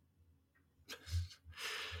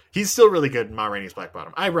 He's still really good in Ma Rainey's Black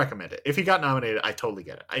Bottom. I recommend it. If he got nominated, I totally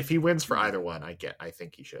get it. If he wins for either one, I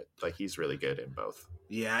think he should. Like, he's really good in both.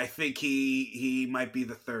 Yeah, I think he might be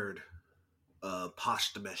the third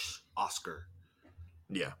posthumous Oscar.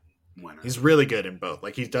 Yeah. Winner. He's really good in both.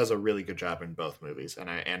 Like, he does a really good job in both movies.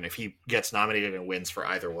 And if he gets nominated and wins for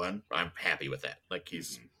either one, I'm happy with that. Like,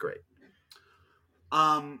 he's great.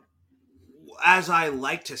 As I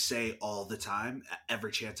like to say all the time,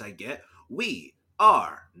 every chance I get, we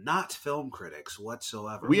are not film critics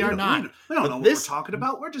whatsoever. We are not. We don't know what we're talking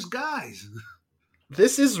about. We're just guys.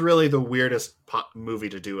 This is really the weirdest movie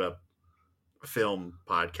to do a film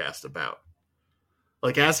podcast about.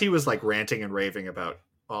 Like, as he was like ranting and raving about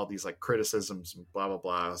all these like criticisms and blah blah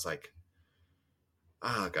blah, I was like,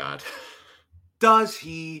 oh god. Does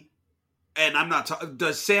he? And I'm not talking.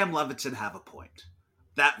 Does Sam Levinson have a point?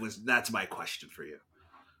 That's my question for you.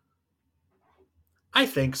 I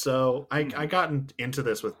think so. I got into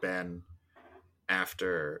this with Ben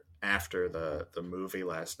after the movie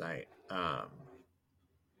last night.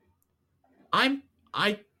 I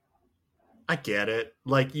get it.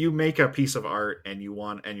 Like, you make a piece of art and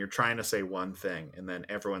you're trying to say one thing, and then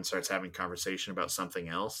everyone starts having conversation about something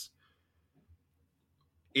else.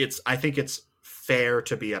 I think it's fair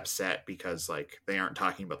to be upset because, like, they aren't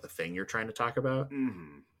talking about the thing you're trying to talk about.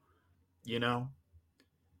 Mm-hmm. You know?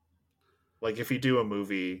 Like, if you do a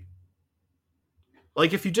movie...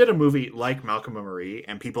 Like, if you did a movie like Malcolm and Marie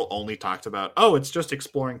and people only talked about, oh, it's just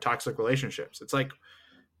exploring toxic relationships. It's like,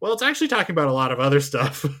 well, it's actually talking about a lot of other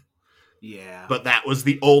stuff. Yeah. But that was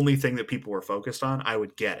the only thing that people were focused on. I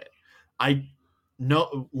would get it. I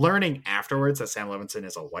know, learning afterwards that Sam Levinson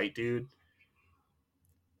is a white dude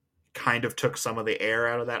kind of took some of the air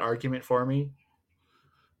out of that argument for me.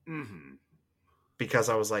 Mm-hmm. Because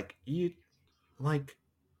I was like,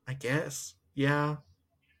 I guess. Yeah.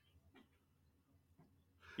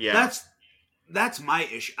 Yeah. That's my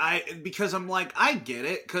issue. Because I'm like, I get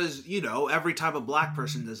it. Because, every time a black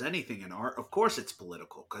person does anything in art, of course it's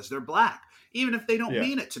political because they're black, even if they don't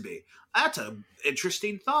mean it to be. That's an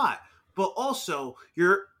interesting thought. But also,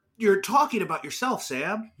 you're talking about yourself,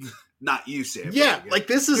 Sam. Not you, Sam. Yeah, like,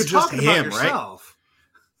 this is just him, right?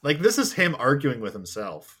 Like, this is him arguing with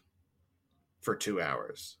himself for 2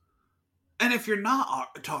 hours. And if you're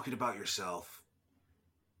not talking about yourself,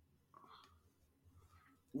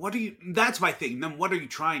 that's my thing. Then what are you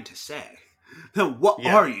trying to say? Then what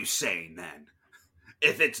are you saying then?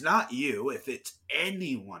 If it's not you, if it's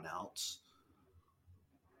anyone else.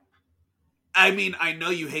 I mean, I know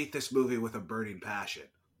you hate this movie with a burning passion,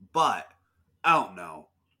 but I don't know.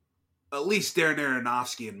 At least Darren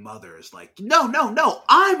Aronofsky and Mother is like, no,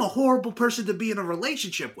 I'm a horrible person to be in a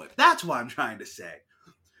relationship with. That's what I'm trying to say.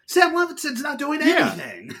 Sam Levinson's not doing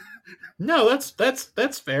anything. No,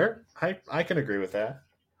 that's fair. I can agree with that.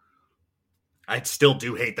 I still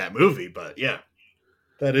do hate that movie, but yeah,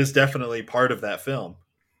 that is definitely part of that film.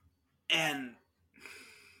 And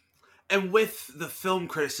with the film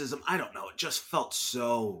criticism, I don't know, it just felt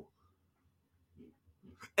so...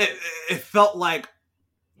 It felt like,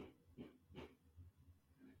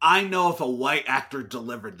 I know if a white actor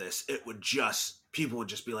delivered this, people would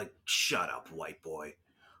just be like, shut up, white boy.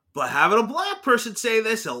 But having a black person say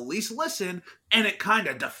this, at least listen, and it kind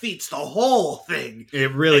of defeats the whole thing.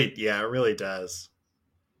 It really does.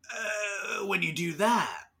 When you do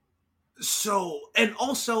that. So, and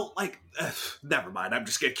also, like, never mind, I'm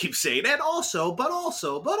just going to keep saying, and also, but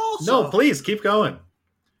also. No, please, keep going.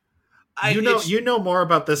 You know more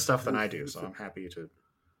about this stuff than I do, so I'm happy to...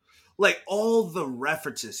 Like, all the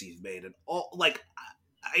references he's made, and all, like...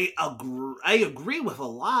 I agree with a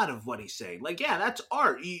lot of what he's saying. Like, yeah, that's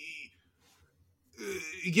art.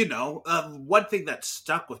 one thing that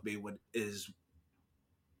stuck with me is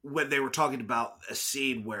when they were talking about a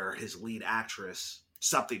scene where his lead actress,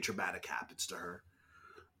 something traumatic happens to her,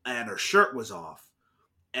 and her shirt was off,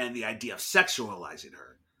 and the idea of sexualizing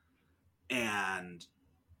her. And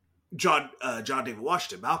John David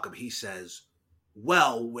Washington, Malcolm, he says,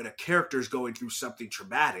 well, when a character is going through something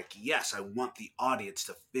traumatic, yes, I want the audience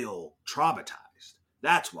to feel traumatized.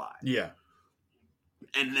 That's why. Yeah.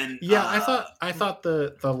 And then I thought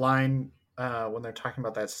the line when they're talking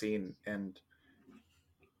about that scene, and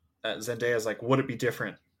Zendaya's like, would it be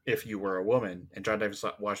different if you were a woman? And John David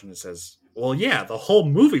Washington says, well, yeah, the whole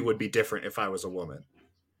movie would be different if I was a woman.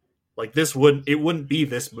 Like, it wouldn't be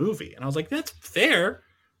this movie. And I was like, that's fair.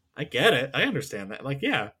 I get it. I understand that. Like,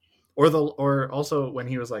 yeah. Or also when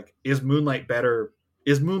he was like, is Moonlight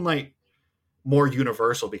more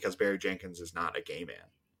universal because Barry Jenkins is not a gay man?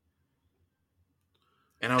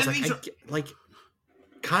 And I was I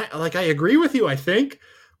agree with you, I think,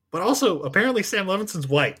 but also apparently Sam Levinson's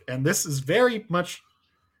white, and this is very much,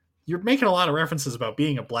 you're making a lot of references about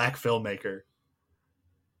being a black filmmaker.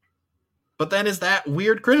 But then is that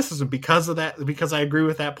weird criticism because of that? Because I agree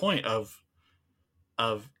with that point of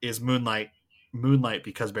is Moonlight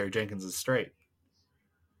because Barry Jenkins is straight?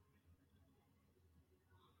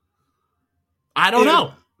 I don't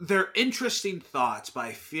know. They're interesting thoughts, but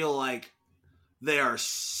I feel like they are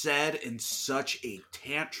said in such a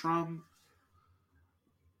tantrum.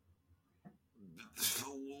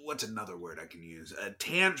 What's another word I can use? A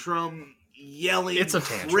tantrum, yelling, it's a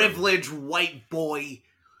tantrum. Privileged white boy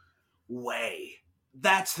way.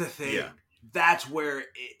 That's the thing. Yeah. That's where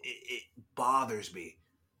it bothers me.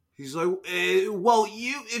 He's like, well,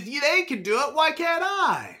 if they can do it, why can't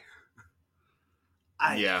I?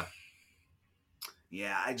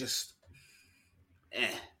 Yeah, I just...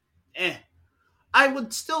 I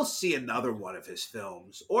would still see another one of his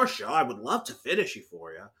films or show. I would love to finish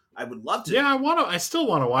Euphoria. I would love to. Yeah, I still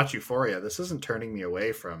want to watch Euphoria. This isn't turning me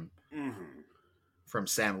away from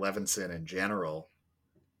Sam Levinson in general.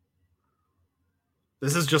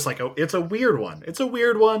 This is just like it's a weird one. It's a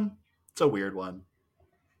weird one.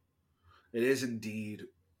 It is indeed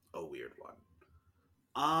a weird one.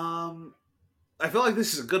 I feel like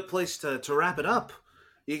this is a good place to wrap it up.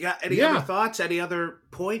 You got any other thoughts? Any other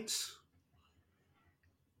points?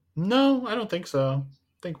 No, I don't think so.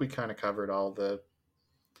 I think we kind of covered all the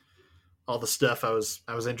stuff I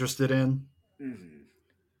was interested in. Mm-hmm.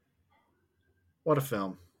 What a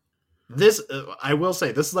film! This I will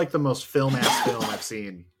say, this is like the most film-ass film I've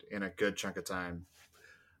seen in a good chunk of time.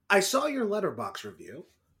 I saw your Letterboxd review.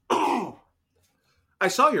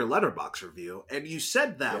 And you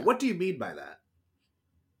said that. Yeah. What do you mean by that?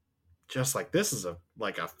 Just like, this is a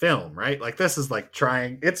film, right? Like, this is like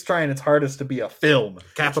trying its hardest to be a film.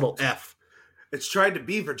 Capital F. It's trying to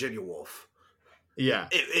be Virginia Woolf. Yeah.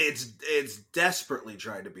 It's desperately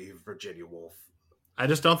trying to be Virginia Woolf. I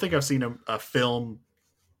just don't think I've seen a film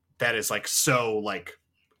that is like so like,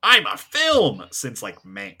 I'm a film, since like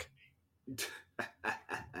Mank.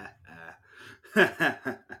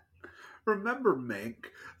 Remember Mank?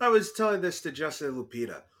 I was telling this to Justin and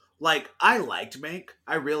Lupita. Like, I liked Mank.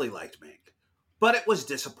 I really liked Mank. But it was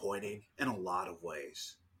disappointing in a lot of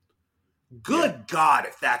ways. Good God,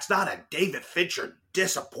 if that's not a David Fincher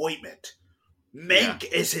disappointment. Mank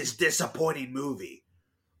is his disappointing movie.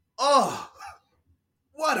 Oh,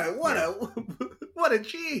 what a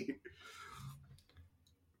G.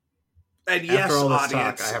 And after yes, all this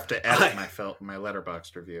audience, talk, I have to edit my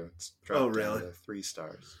Letterboxd review. It's dropped down to 3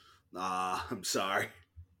 stars. I'm sorry.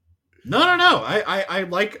 No.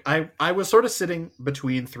 I was sort of sitting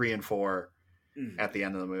between 3 and 4 at the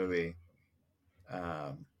end of the movie.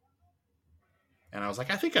 And I was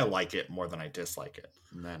like, I think I like it more than I dislike it.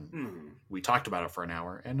 And then we talked about it for an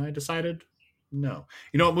hour, and I decided no.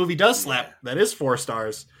 You know what movie does slap? That is 4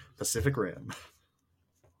 stars. Pacific Rim.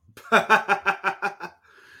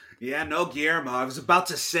 Yeah, no, Guillermo. I was about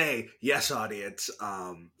to say, yes, audience.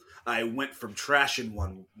 I went from trashing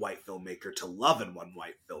one white filmmaker to loving one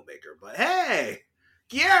white filmmaker. But hey,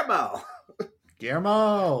 Guillermo.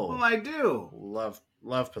 What do I do? Love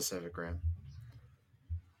Pacific Rim.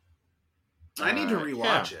 I need to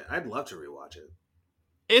rewatch it. I'd love to rewatch it.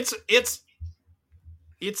 It's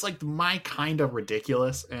like my kind of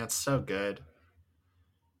ridiculous, and it's so good.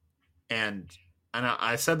 And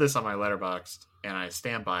I said this on my Letterboxd, and I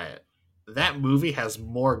stand by it. That movie has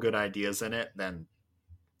more good ideas in it than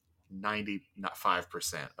 95%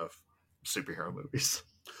 of superhero movies.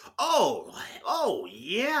 Oh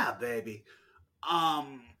yeah, baby.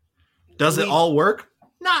 Does it all work?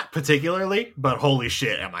 Not particularly, but holy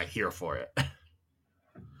shit, am I here for it.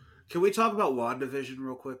 Can we talk about WandaVision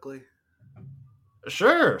real quickly?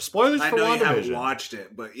 Sure. Spoilers I for know WandaVision. you haven't watched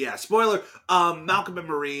it, but yeah, spoiler. Malcolm and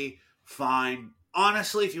Marie, fine.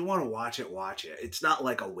 Honestly, if you want to watch it, watch it. It's not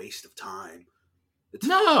like a waste of time.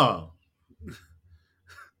 No.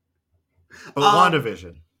 But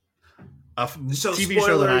WandaVision, TV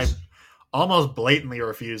show that I almost blatantly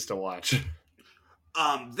refuse to watch.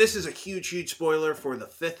 This is a huge spoiler for the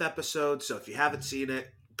 5th episode, so if you haven't seen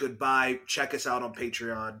it, goodbye. Check us out on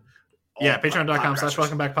Patreon.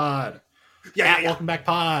 Patreon.com/welcomebackpod. Welcome Back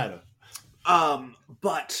Pod.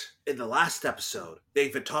 But in the last episode,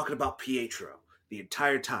 they've been talking about Pietro the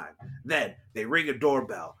entire time. Then they ring a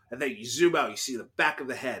doorbell, and then you zoom out, you see the back of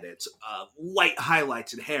the head. It's white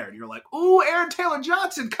highlights and hair, and you're like, ooh, Aaron Taylor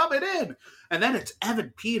Johnson coming in. And then it's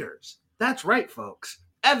Evan Peters. That's right, folks.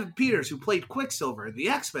 Evan Peters, who played Quicksilver in the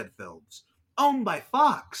X-Men films, owned by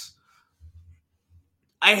Fox.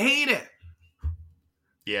 I hate it.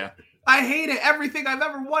 Yeah. I hate it. Everything I've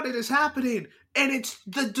ever wanted is happening. And it's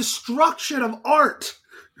the destruction of art.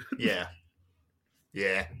 Yeah.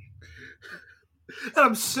 Yeah. And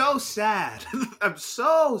I'm so sad. I'm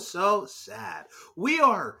so sad. We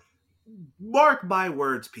are, mark my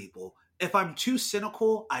words, people. If I'm too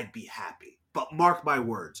cynical, I'd be happy. But mark my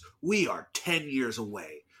words, we are 10 years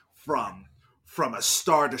away from a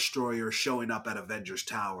Star Destroyer showing up at Avengers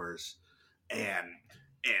Towers and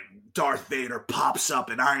Darth Vader pops up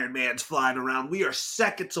and Iron Man's flying around. We are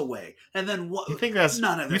seconds away. And then what? You think that's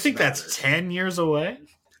none of this that's matters. 10 years away?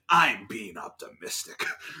 I'm being optimistic.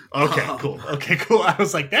 Okay, cool. I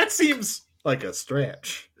was like, that seems like a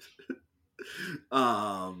stretch.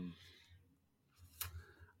 I'm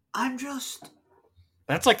just.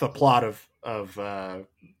 That's like the plot of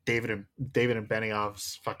David and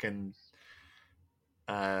Benioff's fucking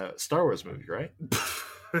Star Wars movie, right?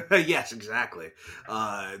 Yes, exactly.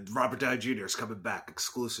 Robert Downey Jr. is coming back.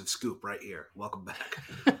 Exclusive scoop right here. Welcome back.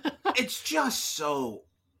 It's just so.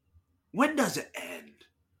 When does it end?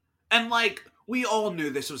 And like, we all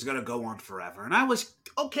knew this was going to go on forever, and I was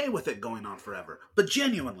okay with it going on forever. But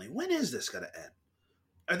genuinely, when is this going to end?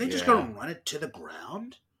 Are they just going to run it to the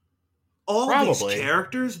ground? All these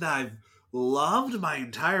characters that I've loved my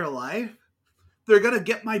entire life, they're going to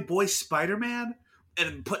get my boy Spider-Man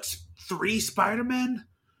and put 3 Spider-Men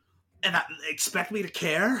and expect me to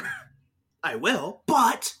care? I will,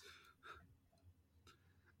 but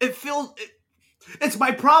it feels... It's my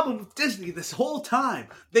problem with Disney this whole time.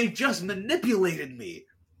 They've just manipulated me.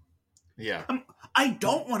 Yeah. I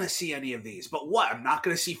don't want to see any of these, but what? I'm not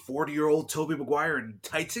going to see 40-year-old Tobey Maguire in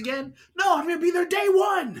tights again? No, I'm going to be there day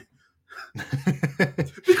one.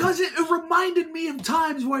 Because it reminded me of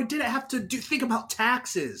times where I didn't have to think about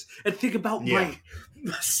taxes and think about my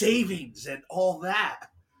savings and all that.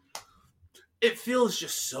 It feels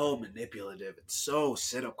just so manipulative. It's so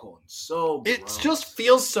cynical and so gross. It just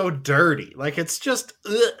feels so dirty. Like, it's just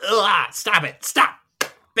stop it. Stop.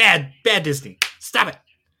 Bad Disney. Stop it.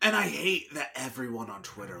 And I hate that everyone on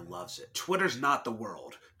Twitter loves it. Twitter's not the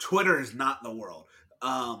world. Twitter is not the world.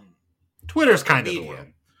 Twitter's kind of the world.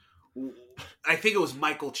 I think it was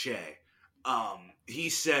Michael Che.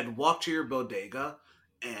 He said, walk to your bodega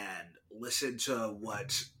and listen to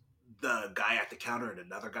what the guy at the counter and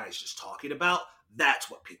another guy is just talking about. That's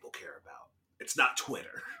what people care about. It's not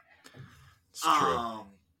Twitter. It's true.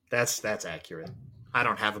 That's accurate. I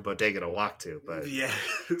don't have a bodega to walk to, but yeah,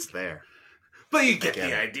 it's there. But you get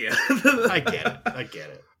the idea. I get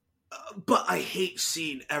it. But I hate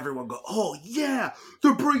seeing everyone go, oh yeah,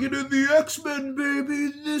 they're bringing in the X-Men,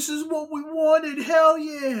 baby. This is what we wanted. Hell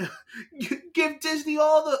yeah. Give Disney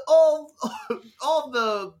all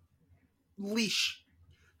the leash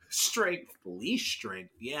strength. Leash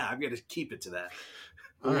strength. Yeah, I'm going to keep it to that.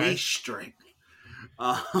 All leash strength.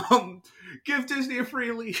 Give Disney a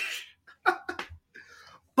free leash.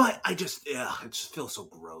 But it just feels so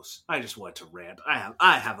gross. I just want to rant.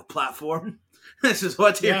 I have a platform. This is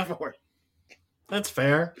what's here for. That's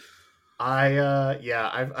fair. I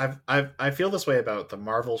feel this way about the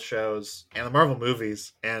Marvel shows and the Marvel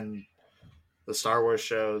movies and the Star Wars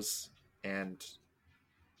shows and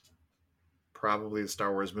probably the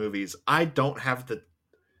Star Wars movies. I don't have the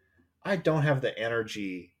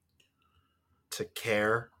energy to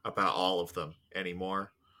care about all of them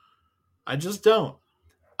anymore. I just don't.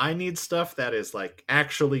 I need stuff that is like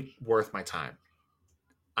actually worth my time.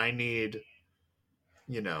 I need,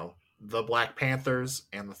 the Black Panthers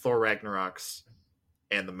and the Thor Ragnaroks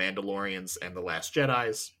and the Mandalorians and the Last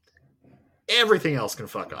Jedis. Everything else can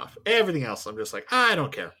fuck off. Everything else, I'm just like, I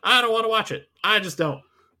don't care. I don't want to watch it. I just don't.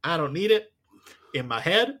 I don't need it in my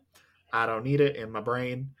head. I don't need it in my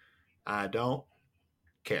brain. I don't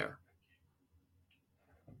care.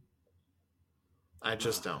 I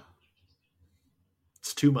just don't.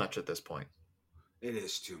 It's too much at this point. It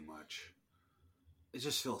is too much. It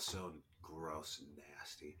just feels so gross and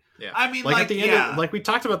nasty. Yeah, I mean, at the end, like we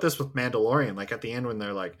talked about this with Mandalorian. Like at the end when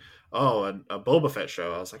they're like, "Oh, a Boba Fett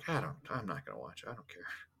show," I was like, I'm not gonna watch it. I don't care.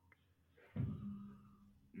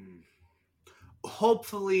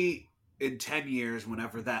 Hopefully, in 10 years,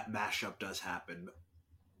 whenever that mashup does happen,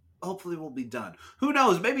 hopefully we'll be done. Who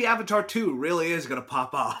knows? Maybe Avatar 2 really is going to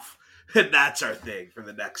pop off. And that's our thing for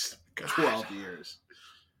the next 12 years.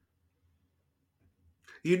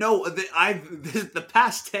 You know, the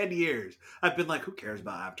past 10 years, I've been like, who cares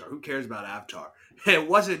about Avatar? Who cares about Avatar? And it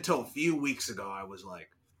wasn't until a few weeks ago I was like,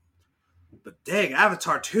 but dang,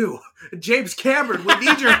 Avatar 2. James Cameron, we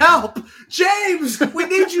need your help. James, we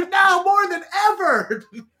need you now more than ever.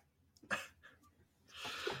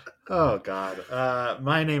 Oh, God.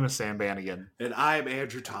 My name is Sam Bannigan. And I'm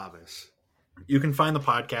Andrew Thomas. You can find the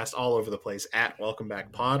podcast all over the place at Welcome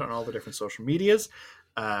Back Pod on all the different social medias.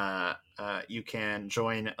 You can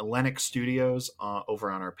join Lennox Studios over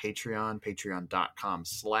on our Patreon,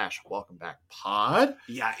 patreon.com/welcomebackpod.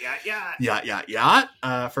 Yeah.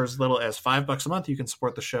 For as little as $5 a month, you can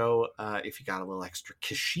support the show if you got a little extra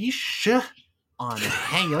kishish on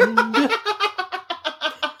hand.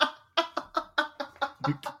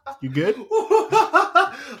 You good?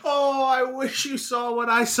 Oh, I wish you saw what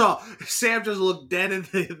I saw. Sam just looked dead in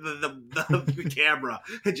the camera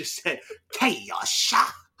and just said, "Chaos."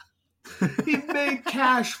 He made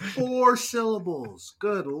cash 4 syllables.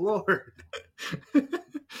 Good Lord.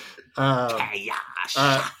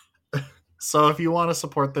 Chaos. So if you want to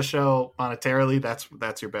support the show monetarily,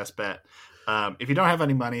 that's your best bet. If you don't have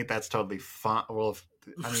any money, that's totally fine. Well, if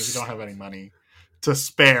you don't have any money to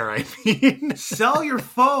spare, I mean. Sell your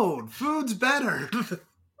phone. Food's better.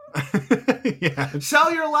 Yeah.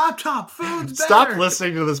 Sell your laptop. Food's better. Stop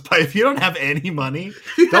listening to this. If you don't have any money,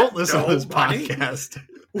 don't listen to this podcast.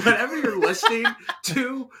 Whatever you're listening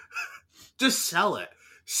to, just sell it.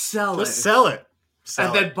 Sell it.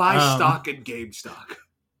 And then buy stock in GameStop.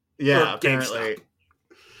 Yeah, apparently.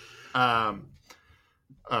 Oh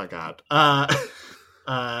God.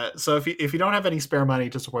 So if you don't have any spare money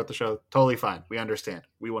to support the show, totally fine. We understand.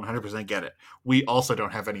 We 100% get it. We also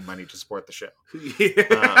don't have any money to support the show.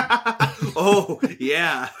 Yeah. Oh,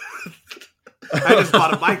 yeah. I just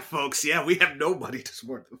bought a mic, folks. Yeah, we have no money to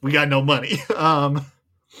support them. We got no money.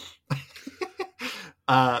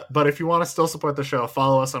 But if you want to still support the show,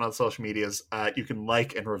 follow us on all social medias. You can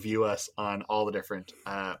like and review us on all the different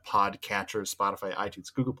podcatchers, Spotify,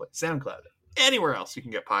 iTunes, Google Play, SoundCloud. Anywhere else you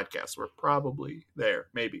can get podcasts, we're probably there.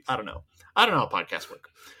 Maybe. I don't know how podcasts work.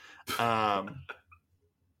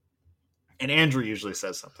 And Andrew usually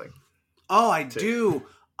says something. Oh, I do.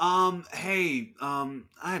 Hey,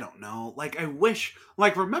 I don't know. Like, I wish,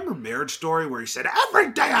 remember Marriage Story where he said,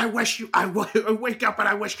 "Every day I wish I wake up and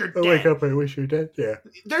I wish you're dead." I wake up and I wish you're dead. Yeah.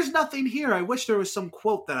 There's nothing here. I wish there was some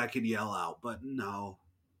quote that I could yell out, but no.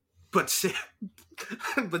 But Sam.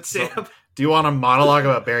 So, do you want a monologue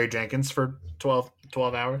about Barry Jenkins for 12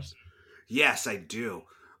 hours? Yes, I do.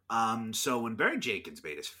 So when Barry Jenkins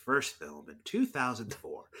made his first film in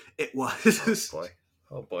 2004, it was...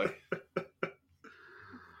 Oh, boy.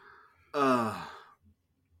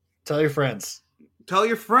 Tell your friends.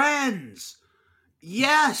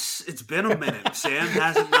 Yes, it's been a minute. Sam,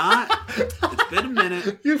 has it not? It's been a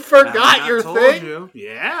minute. You forgot your thing? You.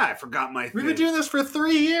 Yeah, I forgot my thing. We've been doing this for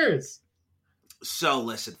 3 years. So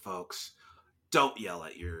listen, folks. Don't yell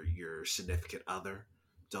at your significant other.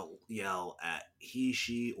 Don't yell at he,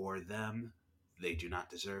 she, or them. They do not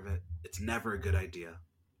deserve it. It's never a good idea.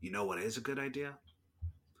 You know what is a good idea?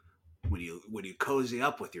 When you cozy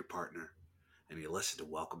up with your partner and you listen to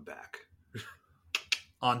Welcome Back.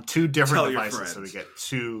 On 2 different devices, so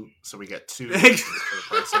we get two listens for the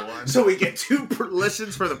price of one. So we get 2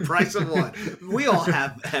 listens for the price of one. We all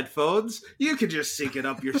have headphones. You can just sync it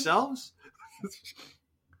up yourselves.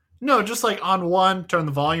 No, just like on one, turn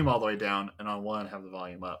the volume all the way down, and on one, have the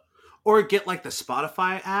volume up. Or get like the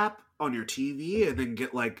Spotify app on your TV, and then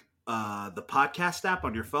get like the podcast app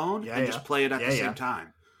on your phone, and just play it at the same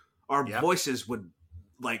time. Our voices would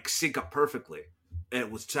like sync up perfectly.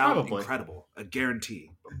 It would sound incredible. I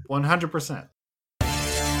guarantee. 100%.